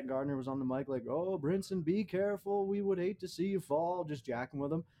 And Brett Gardner was on the mic like, "Oh, Brinson, be careful. We would hate to see you fall," just jacking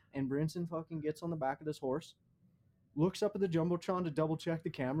with him. And Brinson fucking gets on the back of this horse, looks up at the Jumbotron to double check the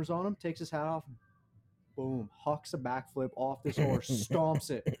cameras on him, takes his hat off, boom, hucks a backflip off this horse, stomps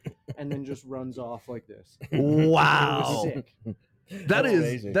it, and then just runs off like this. Wow. It was sick. That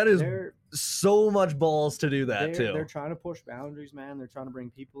is They're- so much balls to do that too. They're trying to push boundaries, man. They're trying to bring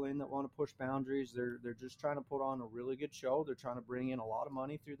people in that want to push boundaries. They're just trying to put on a really good show. They're trying to bring in a lot of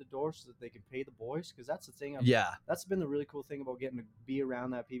money through the door so that they can pay the boys. Because that's the thing. Yeah. That's been the really cool thing about getting to be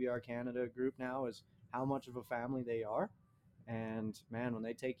around that PBR Canada group now is how much of a family they are. And man, when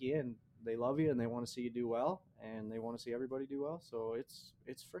they take you in, they love you and they want to see you do well, and they want to see everybody do well. So it's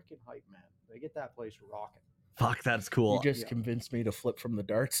freaking hype, man. They get that place rocking. Fuck, that's cool. You just Yeah. convinced me to flip from the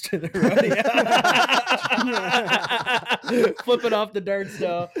darts to the rodeo. Flipping off the darts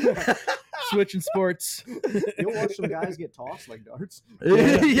now. Switching sports. You'll watch some guys get tossed like darts. Yeah,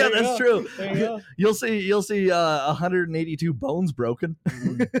 There you that's go. true. There you go. You'll see 182 bones broken.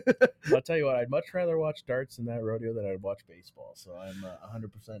 I'll tell you what, I'd much rather watch darts in that rodeo than I'd watch baseball. So I'm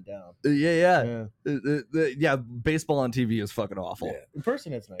 100% down. Yeah. Baseball on TV is fucking awful. Yeah. In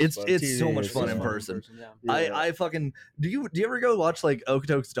person, it's nice. It's but so TV much is fun just in person. Yeah. Yeah. I fucking do you ever go watch like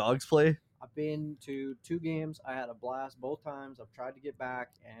Okotoks dogs play? I've been to 2 games. I had a blast both times. I've tried to get back,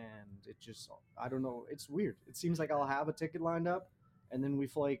 and it just, I don't know. It's weird. It seems like I'll have a ticket lined up, and then we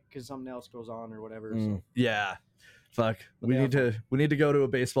flake because something else goes on or whatever. So. Yeah. Fuck. We Yeah. need to go to a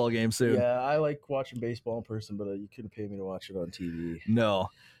baseball game soon. Yeah, I like watching baseball in person, but you couldn't pay me to watch it on TV. No.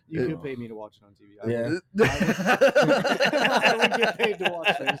 You could pay me to watch it on TV. Yeah. I would get paid to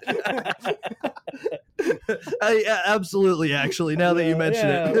watch things. Absolutely, actually, now that you mention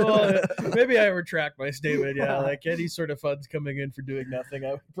it. Well, maybe I retract my statement. Yeah, like any sort of funds coming in for doing nothing,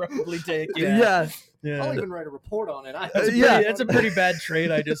 I would probably take. Yeah. Yeah. I'll even write a report on it. That's a pretty bad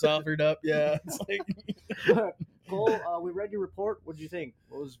trade I just offered up. Yeah. It's like, Cole, we read your report. What did you think?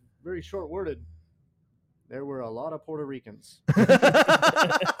 It was very short worded. There were a lot of Puerto Ricans.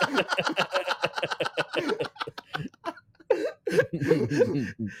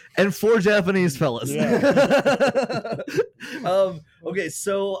 And 4 Japanese fellas. Yeah. Okay,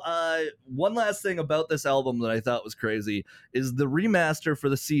 so one last thing about this album that I thought was crazy is the remaster for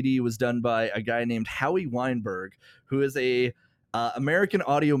the CD was done by a guy named Howie Weinberg, who is a American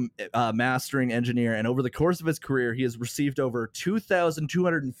audio mastering engineer, and over the course of his career, he has received over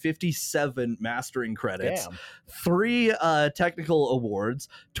 2,257 mastering credits, damn. 3 technical awards,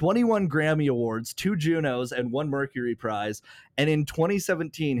 21 Grammy Awards, 2 Junos, and 1 Mercury Prize. And in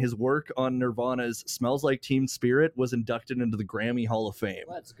 2017, his work on Nirvana's "Smells Like Teen Spirit" was inducted into the Grammy Hall of Fame.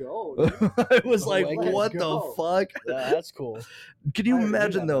 Let's go. Dude. I was like, Let's what go. the fuck? Yeah, that's cool. Can you I already knew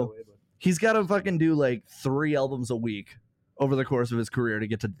imagine that, by the though? way, but- He's got to fucking do like 3 albums a week over the course of his career to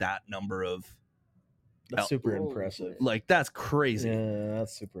get to that number of, That's super Holy impressive. shit. like, that's crazy. Yeah,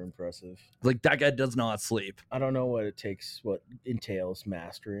 that's super impressive. Like, that guy does not sleep. I don't know what it takes, what entails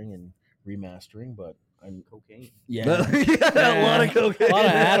mastering and remastering, but I'm Cocaine. Yeah, a lot of cocaine. A lot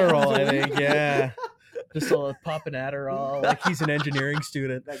of Adderall, I think. Yeah, just a popping Adderall, like he's an engineering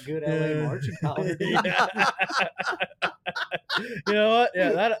student. That good LA marching powder. Yeah. You know what?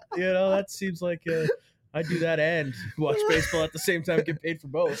 Yeah, that seems like I do that and watch baseball at the same time, get paid for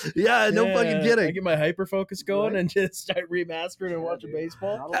both. Yeah, no fucking I kidding. get my hyper focus going Right. and just start remastering and watching dude.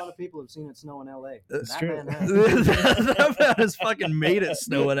 baseball. Not a lot of people have seen it snow in LA. That's That true. man has. That man has fucking made it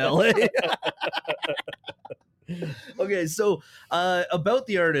snow in LA. Okay, so about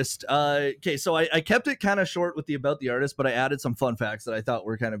the artist. Okay, so I kept it kind of short with the about the artist, but I added some fun facts that I thought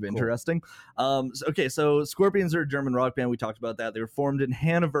were kind of interesting. So Scorpions are a German rock band. We talked about that. They were formed in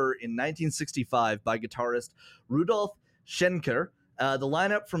Hanover in 1965 by guitarist Rudolf Schenker. The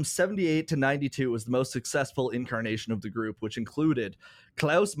lineup from 78 to 92 was the most successful incarnation of the group, which included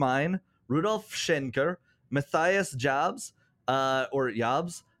Klaus Mein, Rudolf Schenker, Matthias Jabs,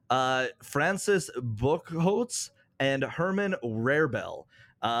 Francis Buchholz, and Hermann Rarebell.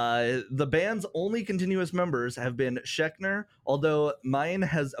 The band's only continuous members have been Schechner, although Mein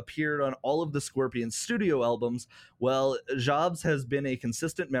has appeared on all of the Scorpions studio albums, while Jabs has been a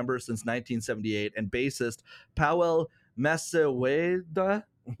consistent member since 1978, and bassist Powell Massaoueda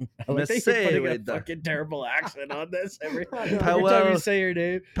I like that Miss you're putting a Sayeda. fucking terrible accent on this every time Powell. you say your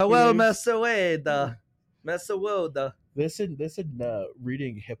name. Powell you know, Mesaweda. Mesawoda. Listen,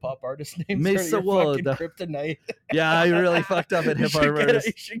 reading hip hop artist names Mesa are your fucking Woda. kryptonite. Yeah, I really fucked up at You hip hop should get artists.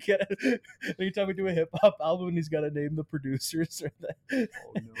 You should get it. Anytime we do a hip hop album, he's got to name the producers. Or the,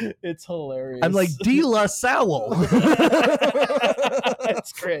 no. It's hilarious. I'm like De La Sowell.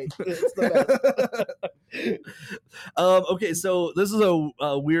 That's great. It's the best. Okay, so this is a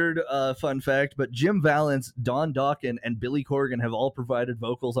weird fun fact, but Jim Valance, Don Dokken, and Billy Corgan have all provided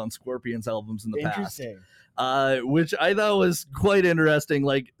vocals on Scorpions albums in the past. Interesting. Which I thought was quite interesting.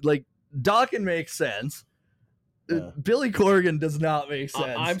 Like Dokken makes sense. Yeah. Billy Corgan does not make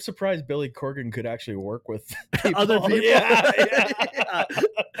sense. I'm surprised Billy Corgan could actually work with Other people. Yeah. Yeah.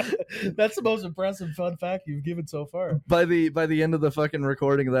 That's the most impressive fun fact you've given so far. By the end of the fucking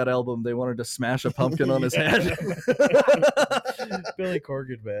recording of that album, they wanted to smash a pumpkin on his head. Billy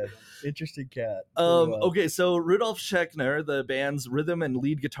Corgan, man, interesting cat. Okay, so Rudolf Schechner, the band's rhythm and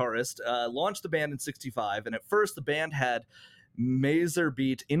lead guitarist, launched the band in '65, and at first the band had Mazer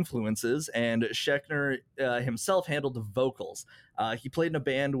beat influences, and Schechner himself handled the vocals. He played in a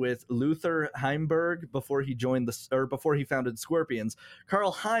band with Luther Heimberg before he founded Scorpions.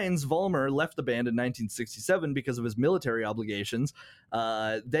 Karl-Heinz Vollmer left the band in 1967 because of his military obligations.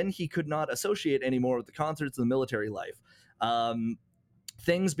 Then he could not associate anymore with the concerts and the military life.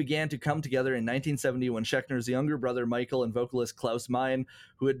 Things began to come together in 1970 when Schechner's younger brother Michael and vocalist Klaus Meine,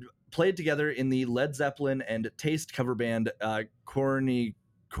 who had played together in the Led Zeppelin and Taste cover band Copernicus.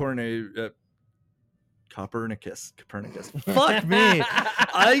 Fuck me.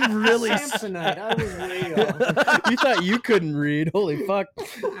 I really Samsonite. I was way off. You thought you couldn't read? Holy fuck!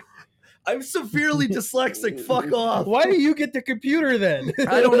 I'm severely dyslexic. Fuck off. Why do you get the computer then?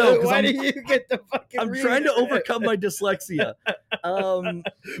 I don't know, 'cause Why do you get the fucking? I'm trying to overcome my dyslexia.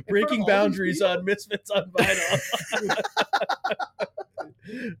 Breaking boundaries on Misfits on Vinyl.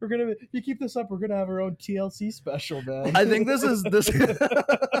 You keep this up, we're gonna have our own TLC special, man. I think this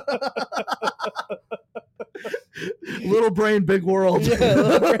Little Brain Big World. Yeah,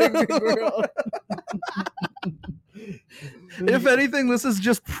 Little Brain, Big World. If anything, this is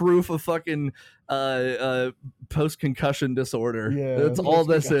just proof of fucking post-concussion disorder. Yeah, That's all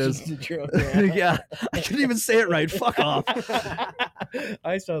this is. syndrome, Yeah, I couldn't even say it right. Fuck off.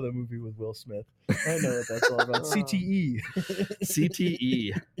 I saw the movie with Will Smith. I know what that's all about. CTE.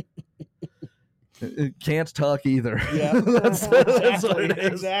 CTE. Can't talk either. Yeah, that's what it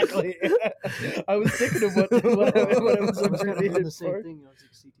is. Exactly. I was thinking of what it was I was gonna do abbreviated the same for. thing. I was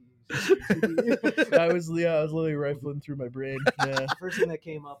like CTE. I was literally rifling through my brain. Yeah. First thing that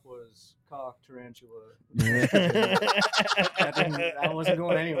came up was cock tarantula. Yeah. That wasn't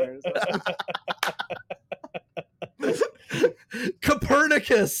going anywhere. So.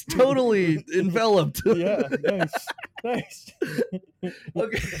 Copernicus, totally enveloped. Yeah, nice.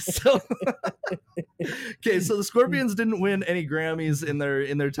 Okay, so the Scorpions didn't win any Grammys in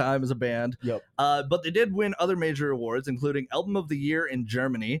their time as a band. Yep. But they did win other major awards, including Album of the Year in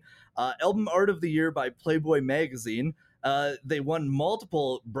Germany, Album Art of the Year by Playboy magazine. They won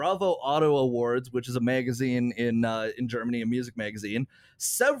multiple Bravo Auto Awards, which is a magazine in Germany, a music magazine,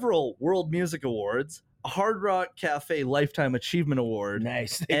 several World Music Awards, a Hard Rock Cafe Lifetime Achievement Award.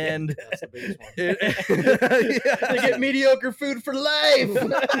 Nice. And That's the biggest one. They get mediocre food for life.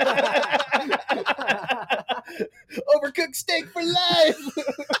 Overcooked steak for life.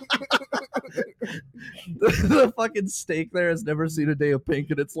 The fucking steak there has never seen a day of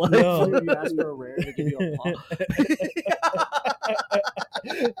pink in its life. No. You ask for a rare, they give you a pop.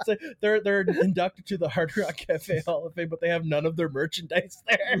 It's like they're inducted to the Hard Rock Cafe Hall of Fame, but they have none of their merchandise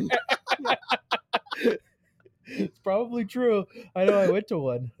there. It's probably true. I know I went to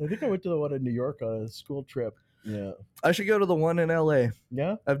one. I think I went to the one in New York on a school trip. Yeah. I should go to the one in LA.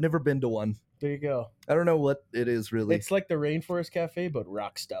 Yeah? I've never been to one. There you go. I don't know what it is really. It's like the Rainforest Cafe, but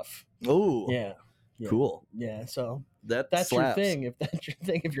rock stuff. Oh, Yeah. Yeah. cool. Yeah, so That's your thing. If that's your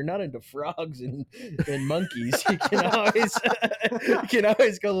thing, if you're not into frogs and monkeys, you can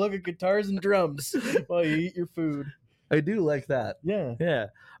always go look at guitars and drums while you eat your food. I do like that. Yeah. Yeah.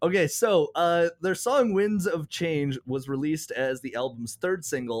 Okay, so their song Winds of Change was released as the album's third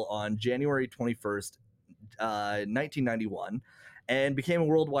single on January 21st, 1991, and became a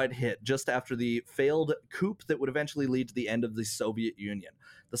worldwide hit just after the failed coup that would eventually lead to the end of the Soviet Union.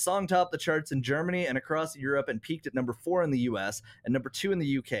 The song topped the charts in Germany and across Europe and peaked at number 4 in the US and number 2 in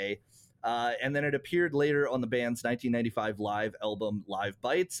the UK. And then it appeared later on the band's 1995 live album Live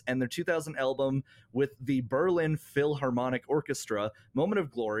Bites and their 2000 album with the Berlin Philharmonic Orchestra, Moment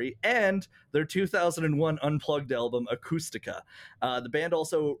of Glory, and their 2001 unplugged album Acoustica. The band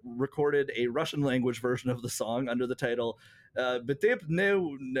also recorded a Russian language version of the song under the title Betip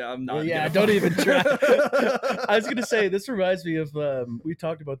no, I'm not. Yeah, gonna don't even try. I I was gonna say this reminds me of we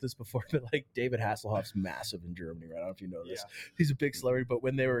talked about this before, but like David Hasselhoff's massive in Germany, right? I don't know if you know this. He's a big celebrity, but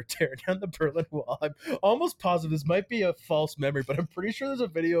when they were tearing down the Berlin Wall, I'm almost positive this might be a false memory, but I'm pretty sure there's a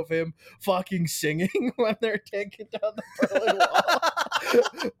video of him fucking singing when they're taking down the Berlin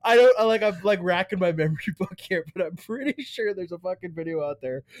Wall. I'm like racking my memory book here, but I'm pretty sure there's a fucking video out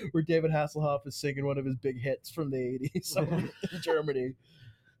there where David Hasselhoff is singing one of his big hits from the 80s. In Germany.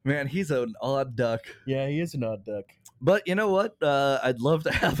 Man, he's an odd duck. Yeah, he is an odd duck. But you know what? I'd love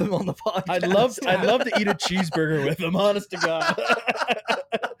to have him on the podcast. I'd love to eat a cheeseburger with him, honest to God.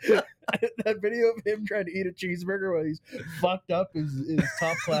 That video of him trying to eat a cheeseburger while he's fucked up is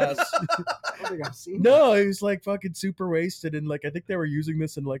top class. I don't think I've seen No, he was like fucking super wasted, and like I think they were using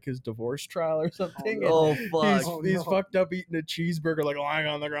this in like his divorce trial or something. Oh fuck! He's fucked up eating a cheeseburger, like lying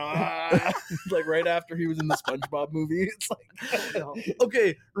on the ground, like right after he was in the SpongeBob movie. It's like,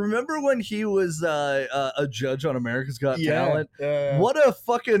 Okay, remember when he was a judge on America's Got Talent? Yeah. What a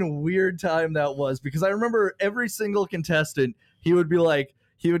fucking weird time that was, because I remember every single contestant, he would be like,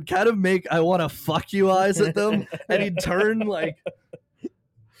 he would kind of make "I want to fuck you" eyes at them, and he'd turn like,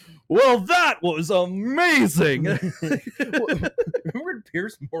 "Well, that was amazing." Remember when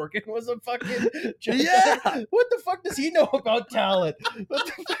Pierce Morgan was a fucking judge? Yeah. What the fuck does he know about talent? What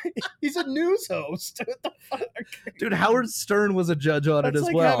the fuck? He's a news host. What the fuck? Dude, Howard Stern was a judge on it That's as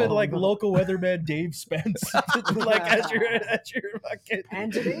like well. having like local weatherman Dave Spence like as your fucking.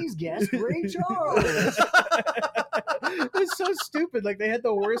 And today's guest, Ray Charles. It's so stupid. Like they had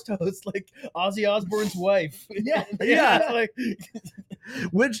the worst host, like Ozzy Osbourne's wife. Yeah. Like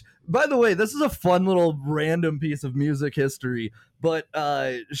Which, by the way, this is a fun little random piece of music history, but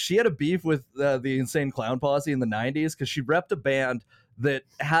she had a beef with the Insane Clown Posse in the 90s because she repped a band that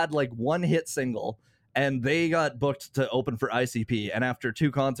had like one hit single, and they got booked to open for ICP. And after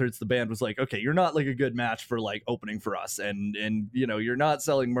 2 concerts, the band was like, okay, you're not like a good match for like opening for us. And you know, you're not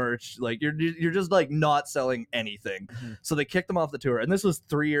selling merch. Like you're just like not selling anything. Mm-hmm. So they kicked them off the tour. And this was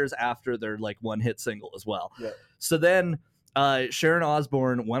 3 years after their like one hit single as well. Yeah. So then Sharon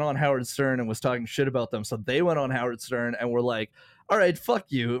Osbourne went on Howard Stern and was talking shit about them. So they went on Howard Stern and were like, all right, fuck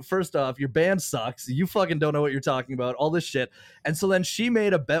you. First off, your band sucks. You fucking don't know what you're talking about. All this shit. And so then she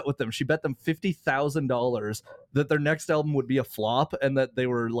made a bet with them. She bet them $50,000 that their next album would be a flop and that they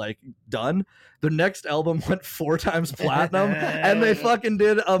were like done. Their next album went 4 times platinum and they fucking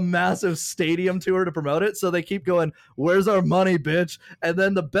did a massive stadium tour to promote it. So they keep going, where's our money, bitch? And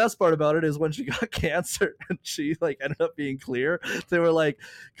then the best part about it is when she got cancer and she like ended up being clear, they were like,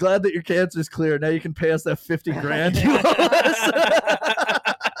 glad that your cancer's clear. Now you can pay us that 50 grand you owe us.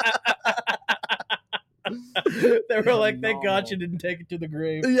 they were like, thank God you didn't take it to the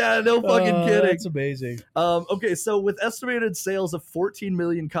grave. Yeah, no fucking kidding. That's amazing. Okay, so with estimated sales of 14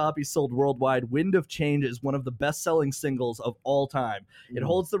 million copies sold worldwide, Wind of Change is one of the best-selling singles of all time. It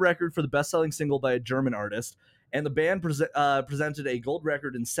holds the record for the best-selling single by a German artist, and the band presented a gold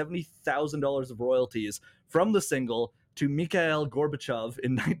record and $70,000 of royalties from the single to Mikhail Gorbachev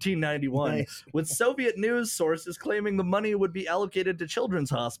in 1991, Nice. with Soviet news sources claiming the money would be allocated to children's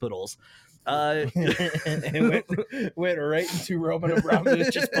hospitals. It went right into Roman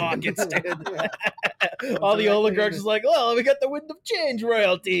Abramovich's pockets, dude. All the oligarchs is like, well, we got the Wind of Change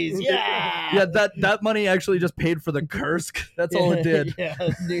royalties. Yeah. Yeah, that money actually just paid for the Kursk. That's all it did. Yeah,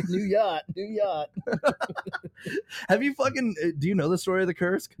 new yacht. Have you fucking do you know the story of the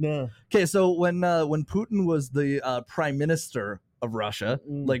Kursk? No. Okay, so when Putin was the prime minister of Russia,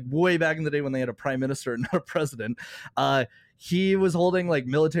 like way back in the day when they had a prime minister and not a president, he was holding like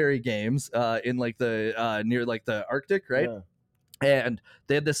military games in like the near like the Arctic, right? Yeah. And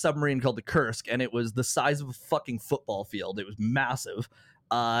they had this submarine called the Kursk, and it was the size of a fucking football field. It was massive.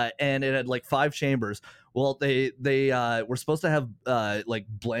 And it had like 5 chambers. Well, they were supposed to have like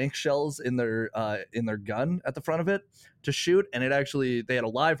blank shells in their gun at the front of it to shoot, and it actually they had a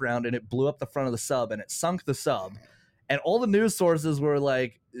live round, and it blew up the front of the sub, and it sunk the sub. And all the news sources were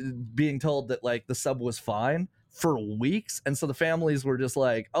like being told that like the sub was fine for weeks, and so the families were just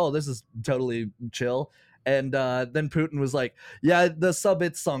like, "Oh, this is totally chill." And then Putin was like, "Yeah, the sub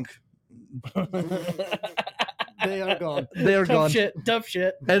it sunk." They are gone. They are gone. Tough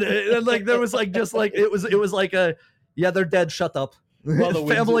shit. And like there was like just like it was like a yeah, they're dead. Shut up. While the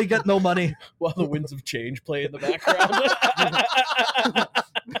Family get no money. While the Winds of Change play in the background.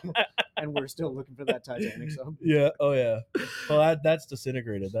 and we're still looking for that Titanic sub. Yeah. Oh yeah. Well, that's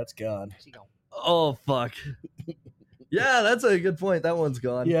disintegrated. That's gone. Oh fuck. Yeah, that's a good point. That one's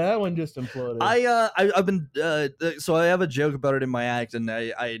gone. Yeah, that one just imploded. I've been so I have a joke about it in my act, and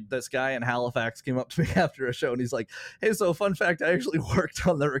I this guy in Halifax came up to me after a show, and he's like, "Hey, so fun fact, I actually worked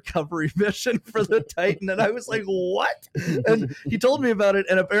on the recovery mission for the Titan," and I was like, "What?" And he told me about it,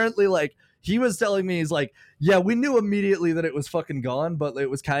 and apparently, like, he was telling me, he's like, "Yeah, we knew immediately that it was fucking gone, but it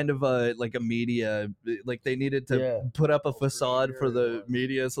was kind of a like a media, like they needed to put up a facade for the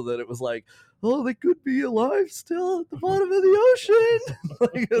media so that it was like, oh, they could be alive still at the bottom of the ocean."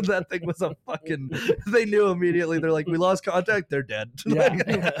 Like, that thing was a fucking. They knew immediately. They're like, we lost contact. They're dead. Yeah.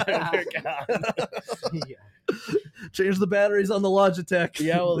 Change the batteries on the Logitech.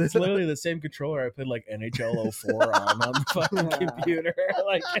 Yeah, well, it's literally the same controller I played like NHL 04 on the fucking computer.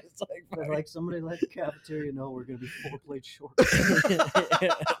 Like, it's like somebody let the cafeteria know we're gonna be 4 plates short.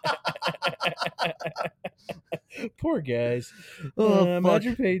 Poor guys.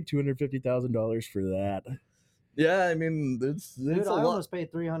 Imagine paying $250,000 for that. Yeah, I mean, it's Dude, a I lot. almost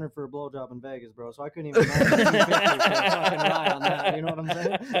paid $300 for a blowjob in Vegas, bro. So I couldn't even imagine $250 for a fucking ride on that. You know what I'm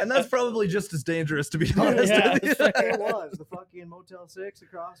saying? And that's probably just as dangerous, to be honest. Yeah, with you. It was the fucking Motel 6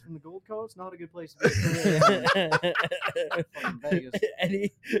 across from the Gold Coast. Not a good place to be. Fucking Vegas.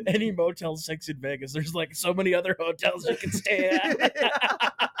 Any Motel 6 in Vegas, there's like so many other hotels you can stay at.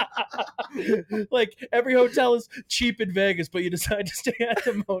 Like every hotel is cheap in Vegas, but you decide to stay at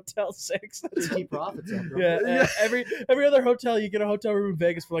the Motel 6. To keep profits up, bro. Yeah, every other hotel, you get a hotel room in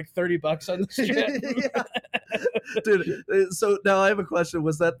Vegas for like $30 on the strip. Dude, so now I have a question.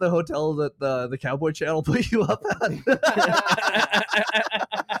 Was that the hotel that the Cowboi channel put you up at?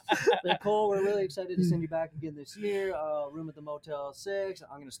 Like, Cole, we're really excited to send you back again this year. Room at the Motel 6.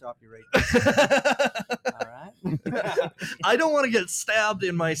 I'm going to stop you right there. All right. I don't want to get stabbed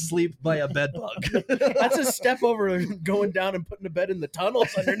in my sleep by a bed bug. That's a step over going down and putting a bed in the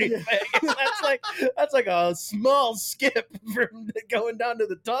tunnels underneath Vegas. That's like a small skip from going down to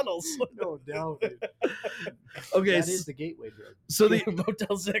the tunnels. No doubt, dude. Okay, That is the gateway drug. so the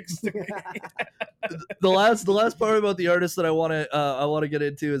Motel 6. the last part about the artist that I want to get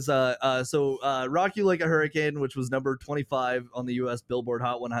into is Rock You Like a Hurricane, which was number 25 on the US Billboard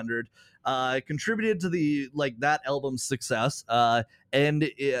Hot 100, contributed to that album's success, and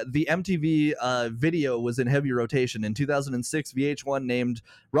the MTV video was in heavy rotation. In 2006, VH1 named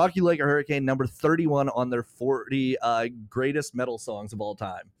Rock You Like a Hurricane number 31 on their 40 greatest metal songs of all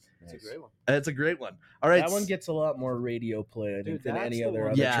time. It's a great one. It's a great one. All right, That one gets a lot more radio play, I think, Dude, than that's any the other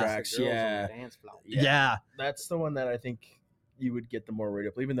one other Yeah. tracks. the girls on Yeah. the dance floor. yeah. That's the one that I think you would get the more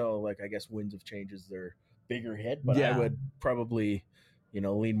radio play, even though, like, I guess Winds of Change is their bigger hit, but Yeah. I would probably,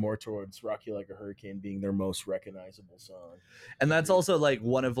 lean more towards Rock You Like a Hurricane being their most recognizable song. And that's also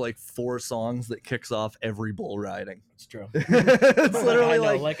one of 4 songs that kicks off every bull riding. It's true. It's literally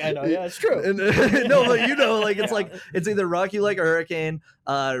I know. Yeah, it's true. And, no, but it's either Rock You Like a Hurricane,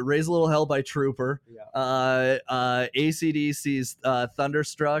 Raise a Little Hell by Trooper, Yeah. AC/DC's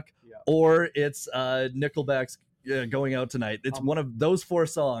Thunderstruck, Yeah. or it's Nickelback's Going Out Tonight. It's one of those 4 I'm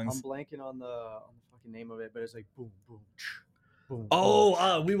songs. blanking on the fucking name of it, but it's like boom, boom, boom.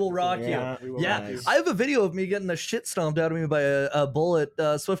 Oh, We Will Rock Yeah. You. We Yeah, Will Rock You. I have a video of me getting the shit stomped out of me by a bull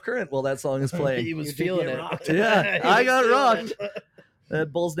at Swift Current while that song is playing. He was You did feeling get it. rocked. Yeah, He I was got feeling rocked. it.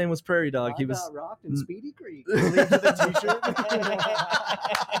 That bull's name was Prairie Dog. He I was. got rocked in Speedy Creek. Leave to the t-shirt.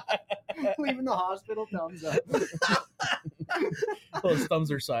 Leaving the hospital, thumbs up. Those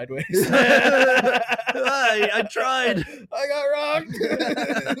thumbs are sideways. I tried. I got rocked.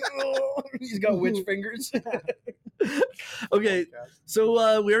 He's got witch fingers. Okay,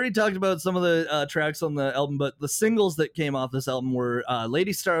 so we already talked about some of the tracks on the album, but the singles that came off this album were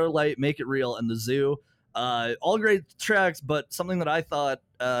Lady Starlight, Make It Real, and The Zoo. All great tracks, but something that I thought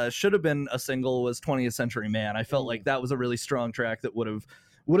should have been a single was 20th Century Man. I felt like that was a really strong track that would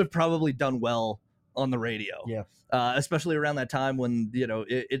have probably done well on the radio. Yeah. Especially around that time when,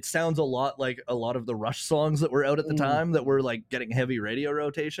 it sounds a lot like a lot of the Rush songs that were out at the time that were getting heavy radio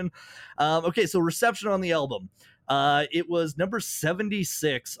rotation. Okay, so reception on the album. It was number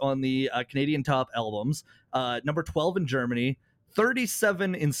 76 on the Canadian top albums, number 12 in Germany,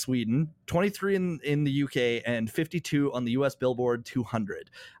 37 in Sweden, 23 in the UK, and 52 on the US Billboard 200.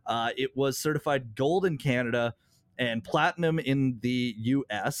 It was certified gold in Canada and platinum in the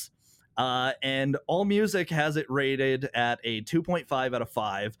US. And AllMusic has it rated at a 2.5 out of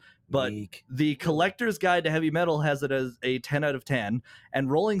 5, but Weak. the Collector's Guide to Heavy Metal has it as a 10 out of 10,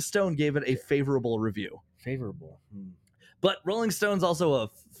 and Rolling Stone gave it a favorable review. Favorable. But Rolling Stone's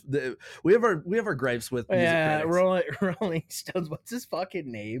also we have our gripes with music Yeah, critics. Rolling Stones. What's his fucking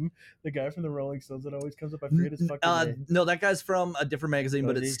name? The guy from the Rolling Stones that always comes up. I forget his fucking name. No, that guy's from a different magazine, Oh,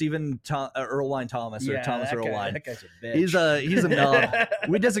 but is it's he? Stephen Erlewine Thomas or Thomas that Erlewine. Guy, that guy's a bitch. He's a knob.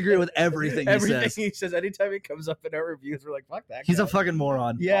 We disagree with everything he says. he says. Anytime he comes up in our reviews, we're like, "Fuck that." He's guy. a fucking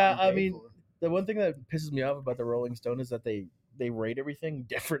moron. Yeah, Bought and I paid mean, for. the one thing that pisses me off about the Rolling Stone is that they rate everything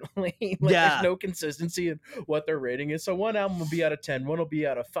differently. Yeah. There's no consistency in what their rating is. So one album will be out of 10, one will be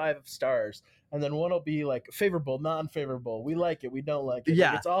out of 5 stars, and then one will be like favorable, non-favorable. We like it, we don't like it. Yeah.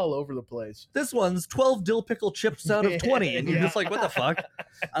 Like, it's all over the place. This one's 12 dill pickle chips out of 20, and you're Yeah. just like, what the fuck?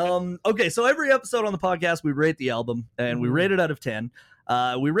 Okay, so every episode on the podcast, we rate the album, and we rate it out of 10.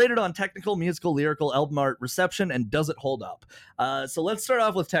 We rate it on technical, musical, lyrical, album art, reception, and does it hold up? So let's start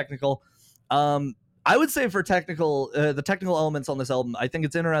off with technical. I would say for technical, the technical elements on this album, I think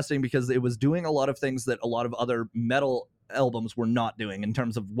it's interesting because it was doing a lot of things that a lot of other metal albums were not doing in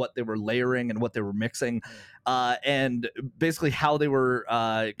terms of what they were layering and what they were mixing, and basically how they were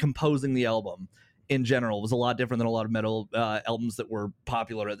composing the album in general was a lot different than a lot of metal albums that were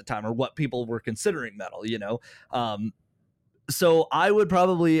popular at the time, or what people were considering metal, you know. So I would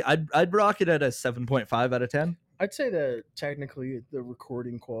probably I'd rock it at a 7.5 out of 10. I'd say that technically the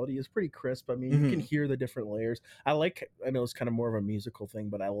recording quality is pretty crisp. I mean, you can hear the different layers. I know it's kind of more of a musical thing,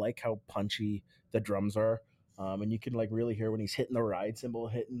 but I like how punchy the drums are. And you can like really hear when he's hitting the ride cymbal,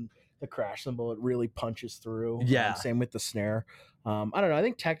 hitting the crash cymbal, it really punches through. Yeah. Same with the snare. I don't know. I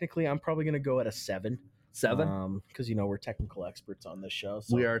think technically I'm probably going to go at a 7. 7? Because, we're technical experts on this show.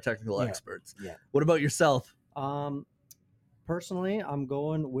 So. We are technical Yeah. experts. Yeah. What about yourself? Personally, I'm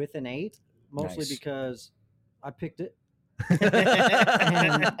going with an 8, mostly Nice. because I picked it.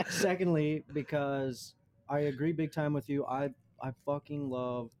 And secondly, because I agree big time with you. I fucking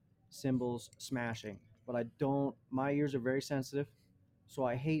love cymbals smashing, but I don't. My ears are very sensitive, so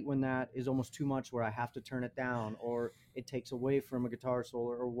I hate when that is almost too much, where I have to turn it down or it takes away from a guitar solo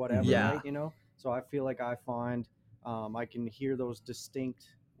or whatever. Yeah. Right? So I feel like I find I can hear those distinct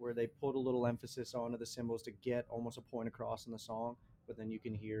where they put a little emphasis onto the cymbals to get almost a point across in the song, but then you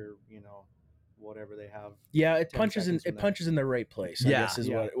can hear whatever they have. Yeah, it 10 punches in seconds from there. punches in the right place. Yeah. I guess is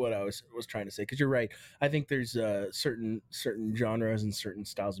Yeah. what I was trying to say. Because you're right. I think there's certain genres and certain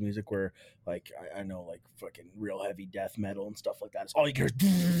styles of music where, like, I know, like, fucking real heavy death metal and stuff like that. It's all you hear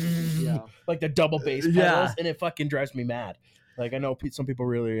is Yeah. like the double bass pedals, Yeah. and it fucking drives me mad. Like, I know some people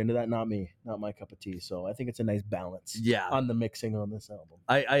really are into that. Not me. Not my cup of tea. So I think it's a nice balance Yeah, on the mixing on this album.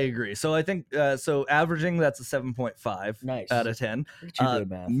 I agree. So I think so averaging that's a 7.5 Nice. out of 10. Look at you doing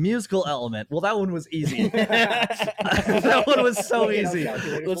math. Musical element. Well, that one was easy. That one was so easy.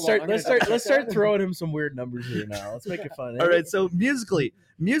 Let's start throwing him some weird numbers here now. Let's make it fun. All right, so musically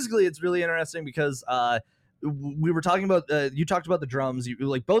it's really interesting because we were talking about you talked about the drums,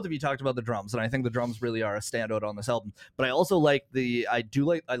 both of you talked about the drums, and I think the drums really are a standout on this album. But I also I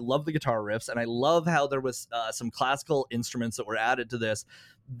love the guitar riffs, and I love how there was some classical instruments that were added to this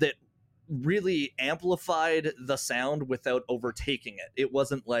that really amplified the sound without overtaking it. It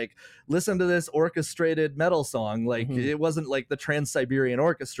wasn't like, listen to this orchestrated metal song, like it wasn't like the Trans-Siberian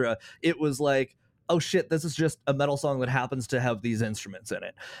Orchestra. It was like, oh shit, this is just a metal song that happens to have these instruments in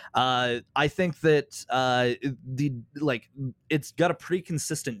it. I think that it's got a pretty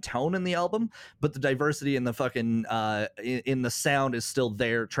consistent tone in the album, but the diversity in the fucking in the sound is still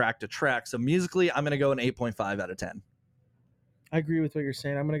there track to track. So musically, I'm gonna go an 8.5 out of 10. I agree with what you're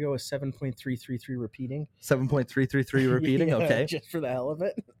saying. I'm going to go with 7.333 repeating. 7.333 repeating. Yeah, Okay, just for the hell of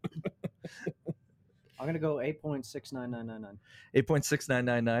it. I'm gonna go 8.69999.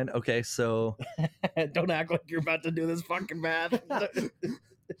 8.6999. Okay, so Don't act like you're about to do this fucking math.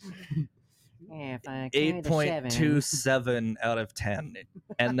 Yeah, if I 8.27 out of 10,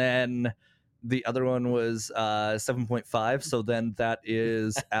 and then the other one was 7.5. So then that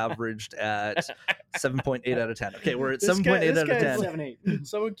is averaged at 7.8 out of 10. Okay, we're at This 7.8 out of guy's 10. 7.8.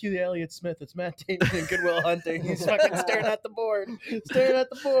 Someone cue the Elliott Smith. It's Matt Damon and Goodwill Hunting. He's fucking staring at the board. Staring at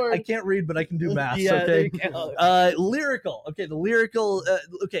the board. I can't read, but I can do math. Yeah, there Okay. you go. Lyrical. Okay, the lyrical.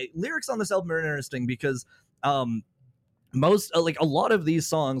 Lyrics on this album are interesting because most a lot of these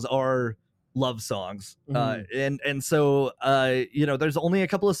songs are love songs, and so there's only a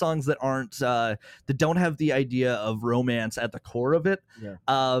couple of songs that aren't that don't have the idea of romance at the core of it.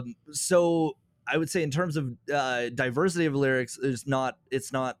 Yeah. So I would say in terms of diversity of lyrics, there's not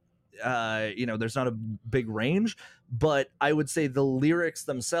a big range, but I would say the lyrics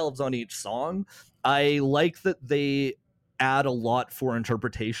themselves on each song, I like that they add a lot for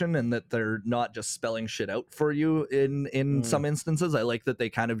interpretation and that they're not just spelling shit out for you in some instances. I like that they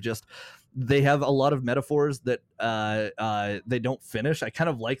kind of just they have a lot of metaphors that they don't finish. I kind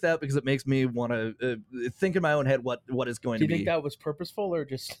of like that because it makes me want to think in my own head what is going Do to you be. think that was purposeful or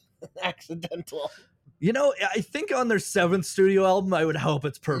just accidental? You know, I think on their 7th studio album, I would hope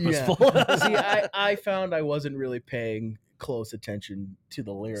it's purposeful. See, I found I wasn't really paying close attention to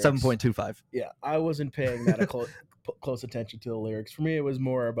the lyrics. 7.25. Yeah, I wasn't paying that close attention to the lyrics. For me, it was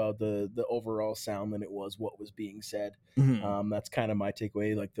more about the overall sound than it was what was being said. Mhm. That's kind of my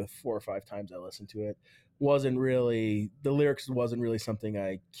takeaway. Like the 4 or 5 times I listened to it, wasn't really the lyrics wasn't really something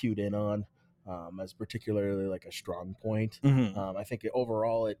I cued in on as particularly like a strong point. Mhm. I think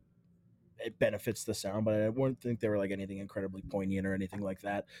overall it benefits the sound, but I wouldn't think they were like anything incredibly poignant or anything like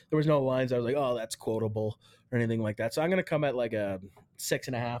that. There was no lines I was like, oh, that's quotable or anything like that. So I'm gonna come at like a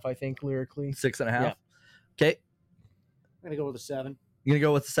 6.5, I think, lyrically. 6.5. Yeah. Okay. I'm gonna go with a 7. You gonna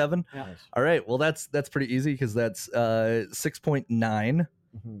go with 7? Yeah. Nice. All right. Well, that's pretty easy because that's 6.9,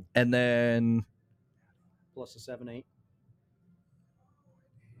 Mm-hmm. and then Plus a 7.8.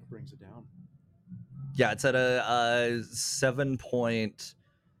 Brings it down. yeah, it's at a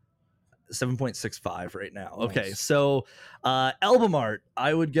 7.65 right now. Okay, Nice. so album art,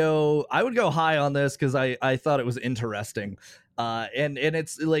 I would go high on this because I thought it was interesting. And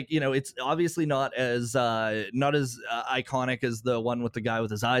it's like, you know, it's obviously not as iconic as the one with the guy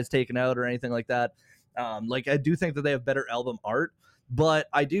with his eyes taken out or anything like that. Like I do think that they have better album art, but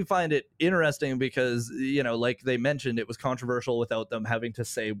I do find it interesting because, you know, like they mentioned, it was controversial without them having to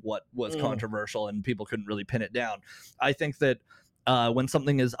say what was controversial, and people couldn't really pin it down. I think that when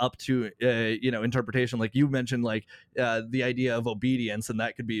something is up to you know, interpretation, like you mentioned, like the idea of obedience, and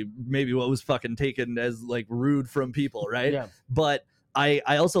that could be maybe what was fucking taken as like rude from people, right? Yeah. But I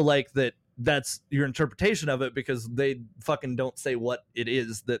also like that that's your interpretation of it because they fucking don't say what it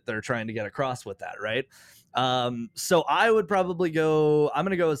is that they're trying to get across with that, right? So I would probably I'm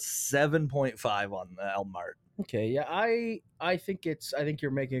gonna go 7.5 on the album art. Okay. Yeah. I think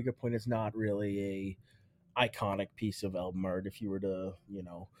you're making a good point. It's not really a iconic piece of album art. If you were to, you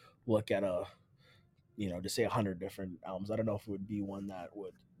know, look at to say 100 different albums, I don't know if it would be one that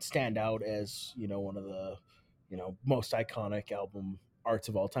would stand out as, you know, one of the, you know, most iconic album arts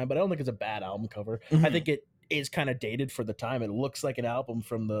of all time. But I don't think it's a bad album cover. I think it is kind of dated for the time. It looks like an album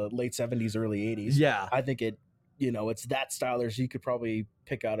from the late 70s, early 80s. Yeah. I think it, you know, it's that style. There's, you could probably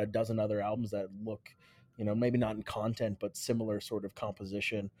pick out a dozen other albums that look, you know, maybe not in content, but similar sort of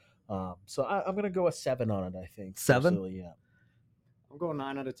composition. So I'm gonna go a 7 on it. I think 7? personally, yeah. I'm going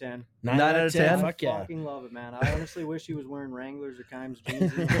 9 out of 10. 9 out of 10? I Fuck yeah. fucking love it, man. I honestly wish he was wearing Wranglers or Kimes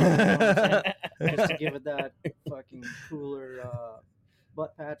jeans in the just to give it that fucking cooler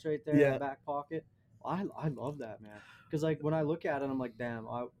butt patch right there in Yeah. the back pocket. I love that, man. Because like when I look at it, I'm like, damn,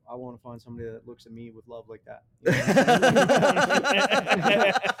 I want to find somebody that looks at me with love like that. You know what I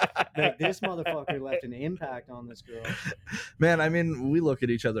mean? Like this motherfucker left an impact on this girl. Man, I mean, we look at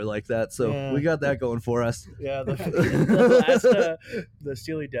each other like that, so Yeah. we got that going for us. Yeah, the last the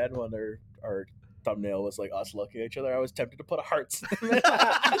Steely Dan one, our thumbnail was like us looking at each other. I was tempted to put a hearts because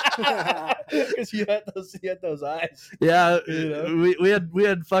you had those eyes. Yeah, You know? we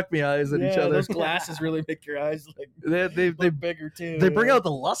had fuck me eyes at each other. Those glasses really make your eyes like They look bigger too. they bring out the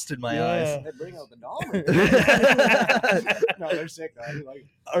lust in my eyes. They bring out the dollar. No, they're sick. I like.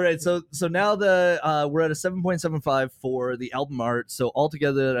 All right, so now we're at a 7.75 for the album art. So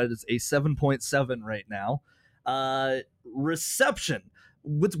altogether, that is a 7.7 right now. Reception.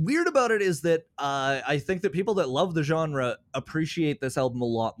 What's weird about it is that I think that people that love the genre appreciate this album a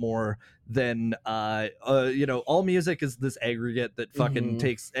lot more than you know, all music is this aggregate that fucking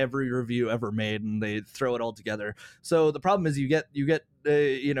takes every review ever made and they throw it all together. So the problem is you get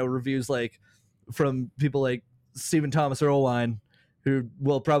you know, reviews like from people like Stephen Thomas Erlewine, who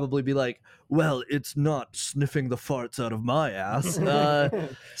will probably be like, well, it's not sniffing the farts out of my ass.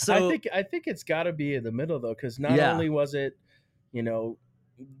 So I think it's got to be in the middle though, because not Yeah. only was it, you know,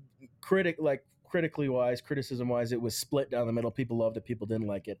 criticism wise, it was split down the middle. People loved it, people didn't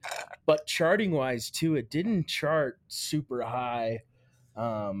like it. But charting wise too, it didn't chart super high.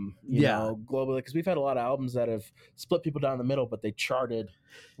 You know, globally, because we've had a lot of albums that have split people down the middle, but they charted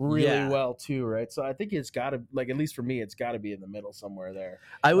really well too, right? So I think it's got to, like, at least for me, it's got to be in the middle somewhere there.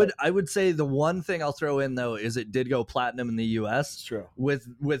 I would say the one thing I'll throw in though is it did go platinum in the US. It's true. with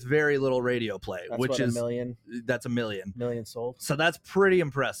very little radio play, That's which what, is a million. million sold. So that's pretty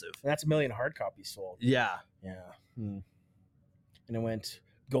impressive. And that's a million hard copies sold. Yeah. Yeah. And it went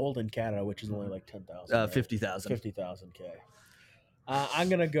gold in Canada, which is only like 10,000. Right? 50,000. 50,000 K. I'm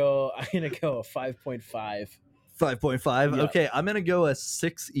gonna go a 5.5. 5.5. Yeah. Okay, I'm gonna go a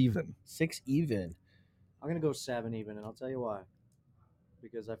 6 even. 6 even. I'm gonna go 7 even, and I'll tell you why.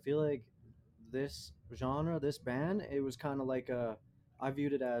 Because I feel like this genre, this band, it was kind of like I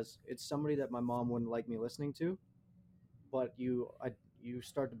viewed it as it's somebody that my mom wouldn't like me listening to, but you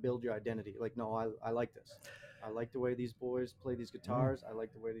start to build your identity. Like, no, I like this. I like the way these boys play these guitars. I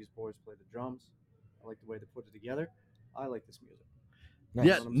like the way these boys play the drums. I like the way they put it together. I like this music. Nice.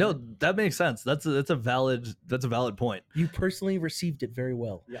 Yeah, Know what I'm no, saying? that makes sense. That's a valid point. You personally received it very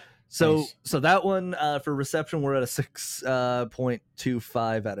well. Yeah. So Nice. so that one for reception, we're at a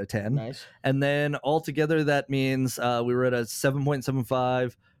 6.25 out of 10. Nice. And then altogether, that means we were at a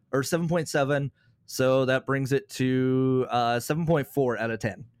 7.75 or 7.7. So that brings it to 7.4 out of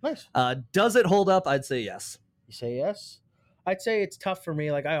 10. Nice. Does it hold up? I'd say yes. You say yes? I'd say it's tough for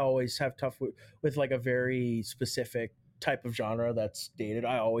me. Like, I always have tough with like a very specific type of genre that's dated.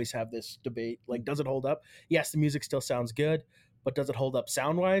 I always have this debate. Like, does it hold up? Yes, the music still sounds good, but does it hold up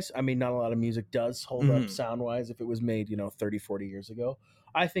sound-wise? I mean, not a lot of music does hold up sound-wise if it was made, 30, 40 years ago.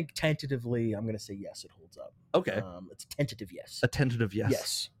 I think tentatively, I'm going to say yes, it holds up. Okay. It's a tentative yes. A tentative yes.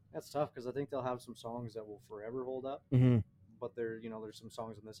 Yes. That's tough because I think they'll have some songs that will forever hold up, Mm-hmm. but there's some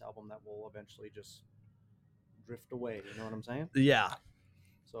songs in this album that will eventually just drift away. You know what I'm saying? Yeah.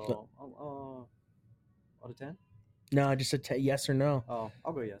 So, out of 10? No, I just said yes or no. Oh,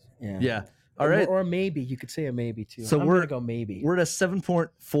 I'll go yes. Yeah. Yeah. All right. Or maybe. You could say a maybe too. So I'm we're going to go maybe. We're at a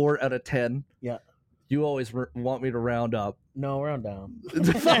 7.4 out of 10. Yeah. You always want me to round up. No, round down. I'm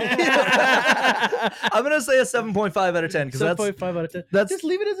gonna say a 7.5 out of 10 because that's 7.5 out of 10. that's Just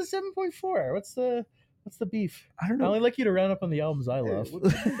leave it as a 7.4. What's the beef? I don't I know. only like you to round up on the albums I love.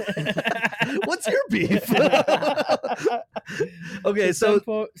 What's your beef? Okay, so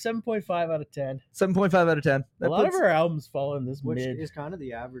 7.5 out of 10. 7.5 out of 10. A That lot of puts- our albums fall in this Which mid. is kind of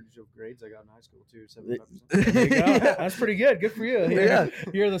the average of grades I got in high school too. 75%. There you go. That's pretty good. Good for you. Yeah.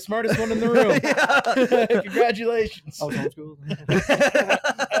 You're the smartest one in the room. Yeah. Congratulations. I was homeschooled.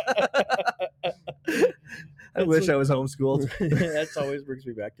 I wish I was homeschooled. That's always brings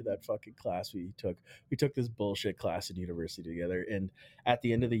me back to that fucking class we took. We took this bullshit class in university together, and at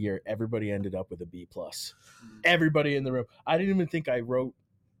the end of the year, everybody ended up with a B+. Everybody in the room. I didn't even think I wrote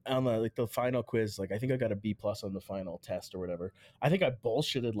on the final quiz. Like, I think I got a B+ on the final test or whatever. I think I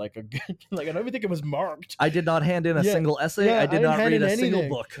bullshitted like I don't even think it was marked. I did not hand in a Yeah. single essay. Yeah, I did I didn't not hand read in a single anything.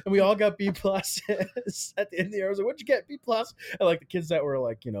 book. And we all got B+ at the end of the year. I was like, what'd you get? B+? And like the kids that were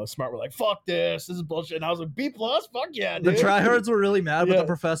like, smart were like, fuck this is bullshit. And I was like, B+? Fuck yeah, The dude. tryhards were really mad, but Yeah. the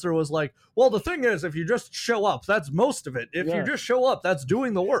professor was like, well, the thing is, if you just show up, that's most of it. If Yeah. you just show up, that's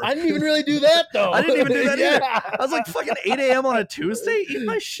doing the work. I didn't even really do that though. I didn't even do that either. Yeah. I was like, fucking 8 a.m. on a Tuesday? Eat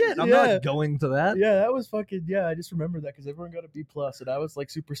my shit. I'm Yeah. not going to that. Yeah, that was fucking, I just remember that because everyone got a B+, and I was like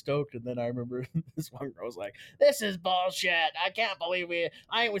super stoked. And then I remember this one girl was like, this is bullshit. I can't believe it.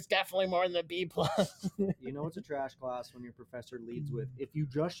 I was definitely more than the B+. You know it's a trash class when your professor leads with, if you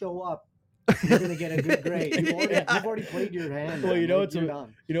just show up, you're gonna get a good grade. You've already played your hand. Well, man. you know Like, it's you're a-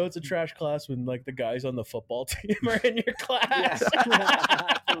 done. It's a trash class when like the guys on the football team are in your class.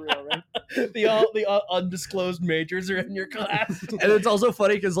 For real, right? the undisclosed majors are in your class. And it's also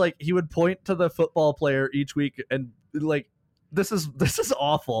funny because like he would point to the football player each week and like this is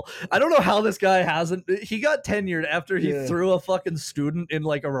awful. I don't know how this guy hasn't. He got tenured after he Yeah. threw a fucking student in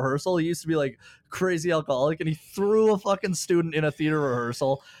like a rehearsal. He used to be like crazy alcoholic, and he threw a fucking student in a theater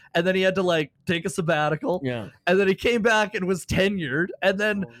rehearsal, and then he had to like take a sabbatical, Yeah. and then he came back and was tenured, and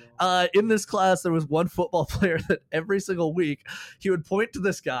then. Oh, no. In this class, there was one football player that every single week he would point to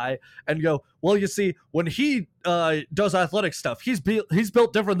this guy and go, well, you see, when he does athletic stuff, he's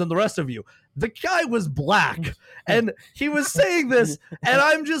built different than the rest of you. The guy was black, and he was saying this, and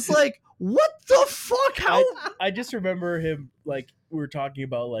I'm just like, what the fuck? How? I just remember him like we were talking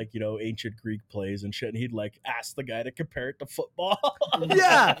about like ancient Greek plays and shit, and he'd like ask the guy to compare it to football.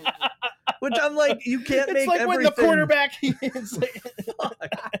 Yeah. Which I'm like, you can't It's make like when the everything- quarterback. It's like,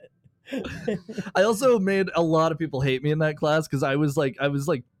 I also made a lot of people hate me in that class because I was like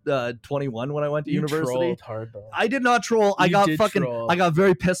 21 when I went to you university. trolled hard though. I did not troll. I You got did troll. I got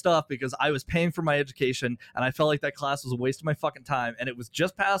very pissed off because I was paying for my education and I felt like that class was a waste of my fucking time. And it was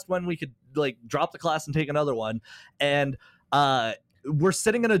just past when we could like drop the class and take another one. And we're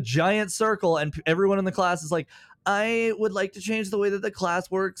sitting in a giant circle and everyone in the class is like, I would like to change the way that the class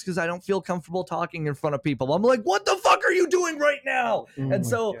works because I don't feel comfortable talking in front of people. I'm like, what the fuck are you doing right now? Mm. And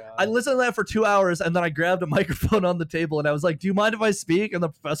so God. I listened to that for 2 hours, and then I grabbed a microphone on the table, and I was like, do you mind if I speak? And the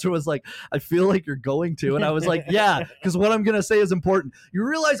professor was like, I feel like you're going to. And I was like, yeah, because what I'm going to say is important. You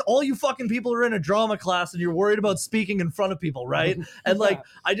realize all you fucking people are in a drama class, and you're worried about speaking in front of people, right? And like,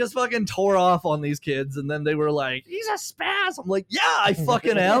 I just fucking tore off on these kids, and then they were like, he's a spaz. I'm like, yeah, I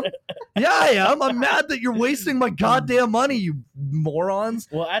fucking am. Yeah, I am. I'm mad that you're wasting my goddamn money, you morons.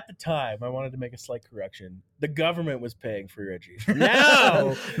 Well, at the time, I wanted to make a slight correction. The government was paying for your education.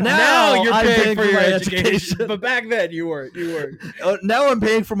 Now, you're I'm paying for your my education. But back then, you weren't. Now I'm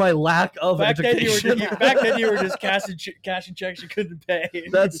paying for my lack of Back then, education. you were just cashing checks you couldn't pay.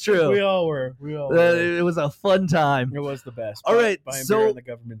 That's true. We all were. It was a fun time. It was the best. All right, Buying so beer on the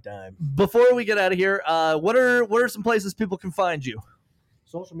government dime. Before we get out of here, what are some places people can find you?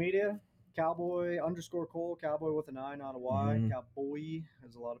 Social media, Cowboi_Cole, Cowboy with an I, not a Y. Mhm. Cowboy,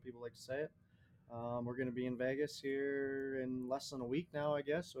 as a lot of people like to say it. We're going to be in Vegas here in less than a week now, I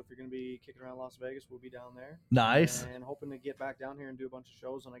guess. So if you're going to be kicking around Las Vegas, we'll be down there. Nice. And hoping to get back down here and do a bunch of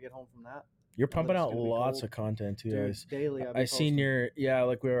shows when I get home from that. You're pumping it's out gonna be lots cool. of content too. Dude, guys. daily. I seen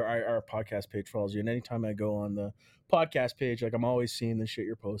like our podcast page follows you, and anytime I go on the podcast page, like I'm always seeing the shit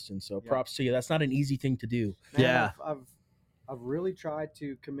you're posting. So Yeah. props to you. That's not an easy thing to do. Man, Yeah. I've really tried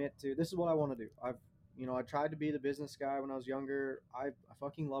to commit to. This is what I want to do. I tried to be the business guy when I was younger. I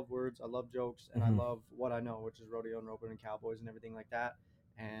fucking love words. I love jokes, and I love what I know, which is rodeo and roping and cowboys and everything like that.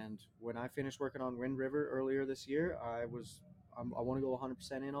 And when I finished working on Wind River earlier this year, I want to go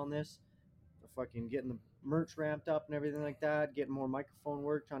 100% in on this. Fucking getting the merch ramped up and everything like that, getting more microphone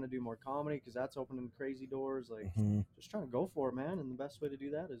work, trying to do more comedy because that's opening crazy doors. Like, just trying to go for it, man. And the best way to do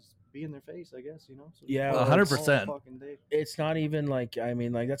that is be in their face, I guess. So Yeah, 100%. fucking day. It's not even like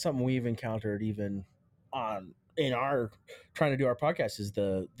that's something we've encountered even in our trying to do our podcast is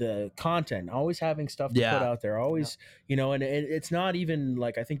the content, always having stuff to put out there, always and it's not even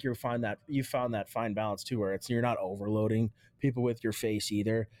like, I think you found that fine balance too, where you're not overloading people with your face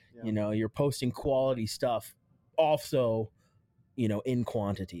either. You're posting quality stuff also, in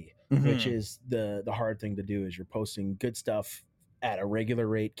quantity, which is the hard thing to do, is you're posting good stuff at a regular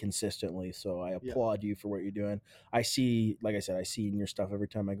rate consistently. So I applaud you for what you're doing. I see, like I said, I see in your stuff every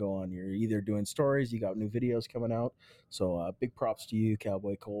time I go on. You're either doing stories, you got new videos coming out. So big props to you,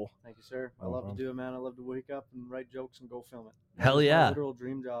 Cowboy Cole. Thank you, sir. I love to do it, man. I love to wake up and write jokes and go film it. Hell It's yeah. my literal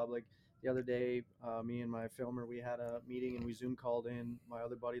dream job. Like the other day, me and my filmer, we had a meeting and we Zoom called in my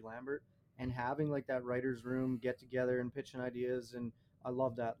other buddy Lambert, and having like that writer's room get together and pitching ideas. And I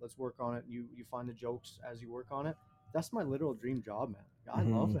love that. Let's work on it. You find the jokes as you work on it. That's my literal dream job, man. I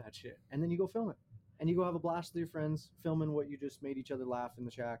love that shit. And then you go film it. And you go have a blast with your friends filming what you just made each other laugh in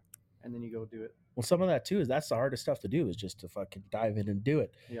the shack. And then you go do it. Well, some of that too that's the hardest stuff to do, is just to fucking dive in and do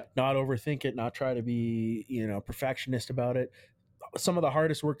it. Yeah. Not overthink it, not try to be, perfectionist about it. Some of the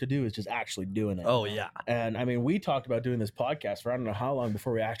hardest work to do is just actually doing it. Oh yeah. And I mean, we talked about doing this podcast for I don't know how long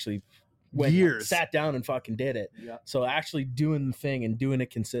before we actually Years. sat down and fucking did it. Yeah. So actually doing the thing and doing it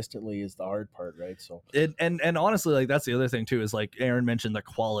consistently is the hard part, right? So and honestly, like that's the other thing too, is like Aaron mentioned, the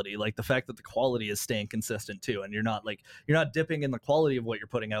quality, like the fact that the quality is staying consistent too, and you're not dipping in the quality of what you're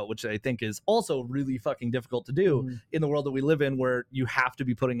putting out, which I think is also really fucking difficult to do in the world that we live in, where you have to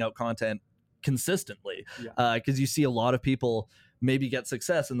be putting out content consistently, because you see a lot of people maybe get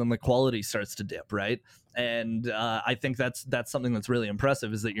success and then the quality starts to dip, right? And I think that's something that's really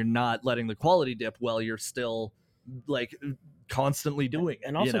impressive, is that you're not letting the quality dip while you're still like constantly doing it,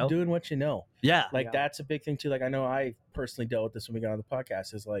 and also doing what you know. Yeah. That's a big thing too. Like I know I personally dealt with this when we got on the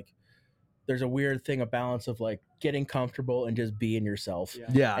podcast, is like there's a weird thing, a balance of like getting comfortable and just being yourself.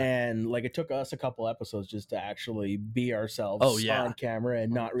 Yeah. And like it took us a couple episodes just to actually be ourselves on camera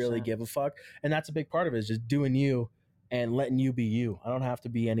and not really 100%. give a fuck. And that's a big part of it, is just doing you and letting you be you. I don't have to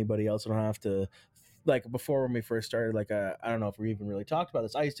be anybody else. I don't have to, like before when we first started, like I don't know if we even really talked about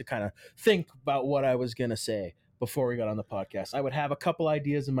this. I used to kind of think about what I was going to say before we got on the podcast. I would have a couple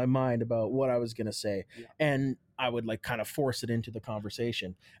ideas in my mind about what I was going to say, and I would like kind of force it into the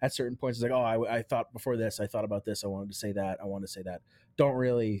conversation. At certain points, it's like, oh, I thought before this, I thought about this. I wanted to say that. I want to say that. Don't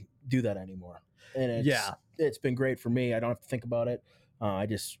really do that anymore. And it's been great for me. I don't have to think about it. I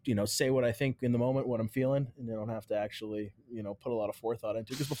just, say what I think in the moment, what I'm feeling, and I don't have to actually, put a lot of forethought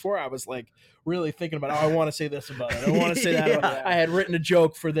into it. Because before I was like really thinking about, I want to say this about it. I want to say that. About it. I had written a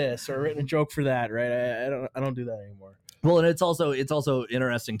joke for this or written a joke for that. Right. I don't do that anymore. Well, and it's also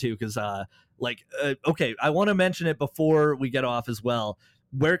interesting too, because okay, I want to mention it before we get off as well.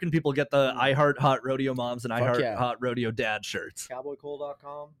 Where can people get the I Heart Hot Rodeo Moms and I Heart Hot Rodeo Dad shirts?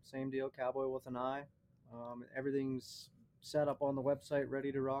 Cowboycole.com, same deal, Cowboy with an I. Everything's set up on the website,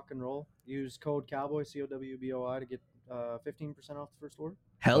 ready to rock and roll. Use code Cowboy, COWBOI, to get 15% off the first order.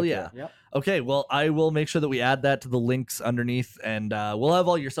 Hell yeah. Yep. Okay, well, I will make sure that we add that to the links underneath, and we'll have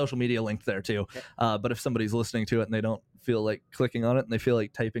all your social media linked there too. Okay. But if somebody's listening to it and they don't feel like clicking on it and they feel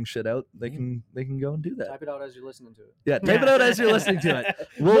like typing shit out, they can go and do that. Type it out as you're listening to it. Yeah, type it out as you're listening to it.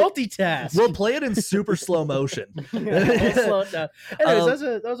 Multitask. We'll play it in super slow motion. We'll slow it down. Anyways,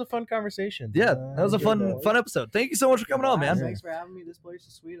 that was a fun conversation. Yeah, that was a fun episode. Thank you so much for coming on, man. Thanks for having me. This place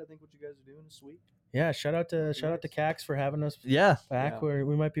is sweet. I think what you guys are doing is sweet. Yeah, shout out to Cax for having us Yeah. back. Yeah.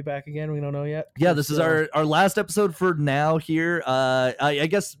 We might be back again. We don't know yet. Yeah, this is our last episode for now here. I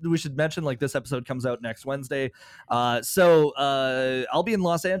guess we should mention like this episode comes out next Wednesday. So I'll be in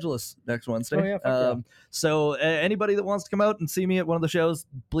Los Angeles next Wednesday. Oh, yeah, fuck yeah. So anybody that wants to come out and see me at one of the shows,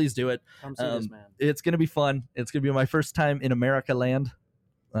 please do it. Come see this man. It's gonna be fun. It's gonna be my first time in America land.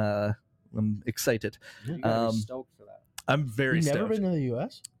 I'm excited. You gotta be stoked for that. I'm very You've stoked. never been to the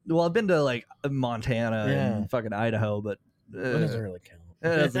U.S.? Well, I've been to like Montana and fucking Idaho, but What does it really count?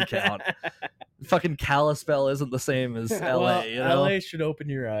 it doesn't count. Fucking Kalispell isn't the same as LA. Well, You know? LA should open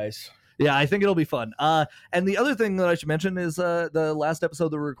your eyes. Yeah, I think it'll be fun. And the other thing that I should mention is the last episode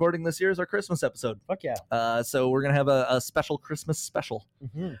that we're recording this year is our Christmas episode. Fuck yeah. So we're gonna have a special Christmas special.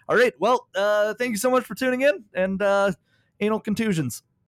 Mm-hmm. All right. Well, thank you so much for tuning in, and anal contusions.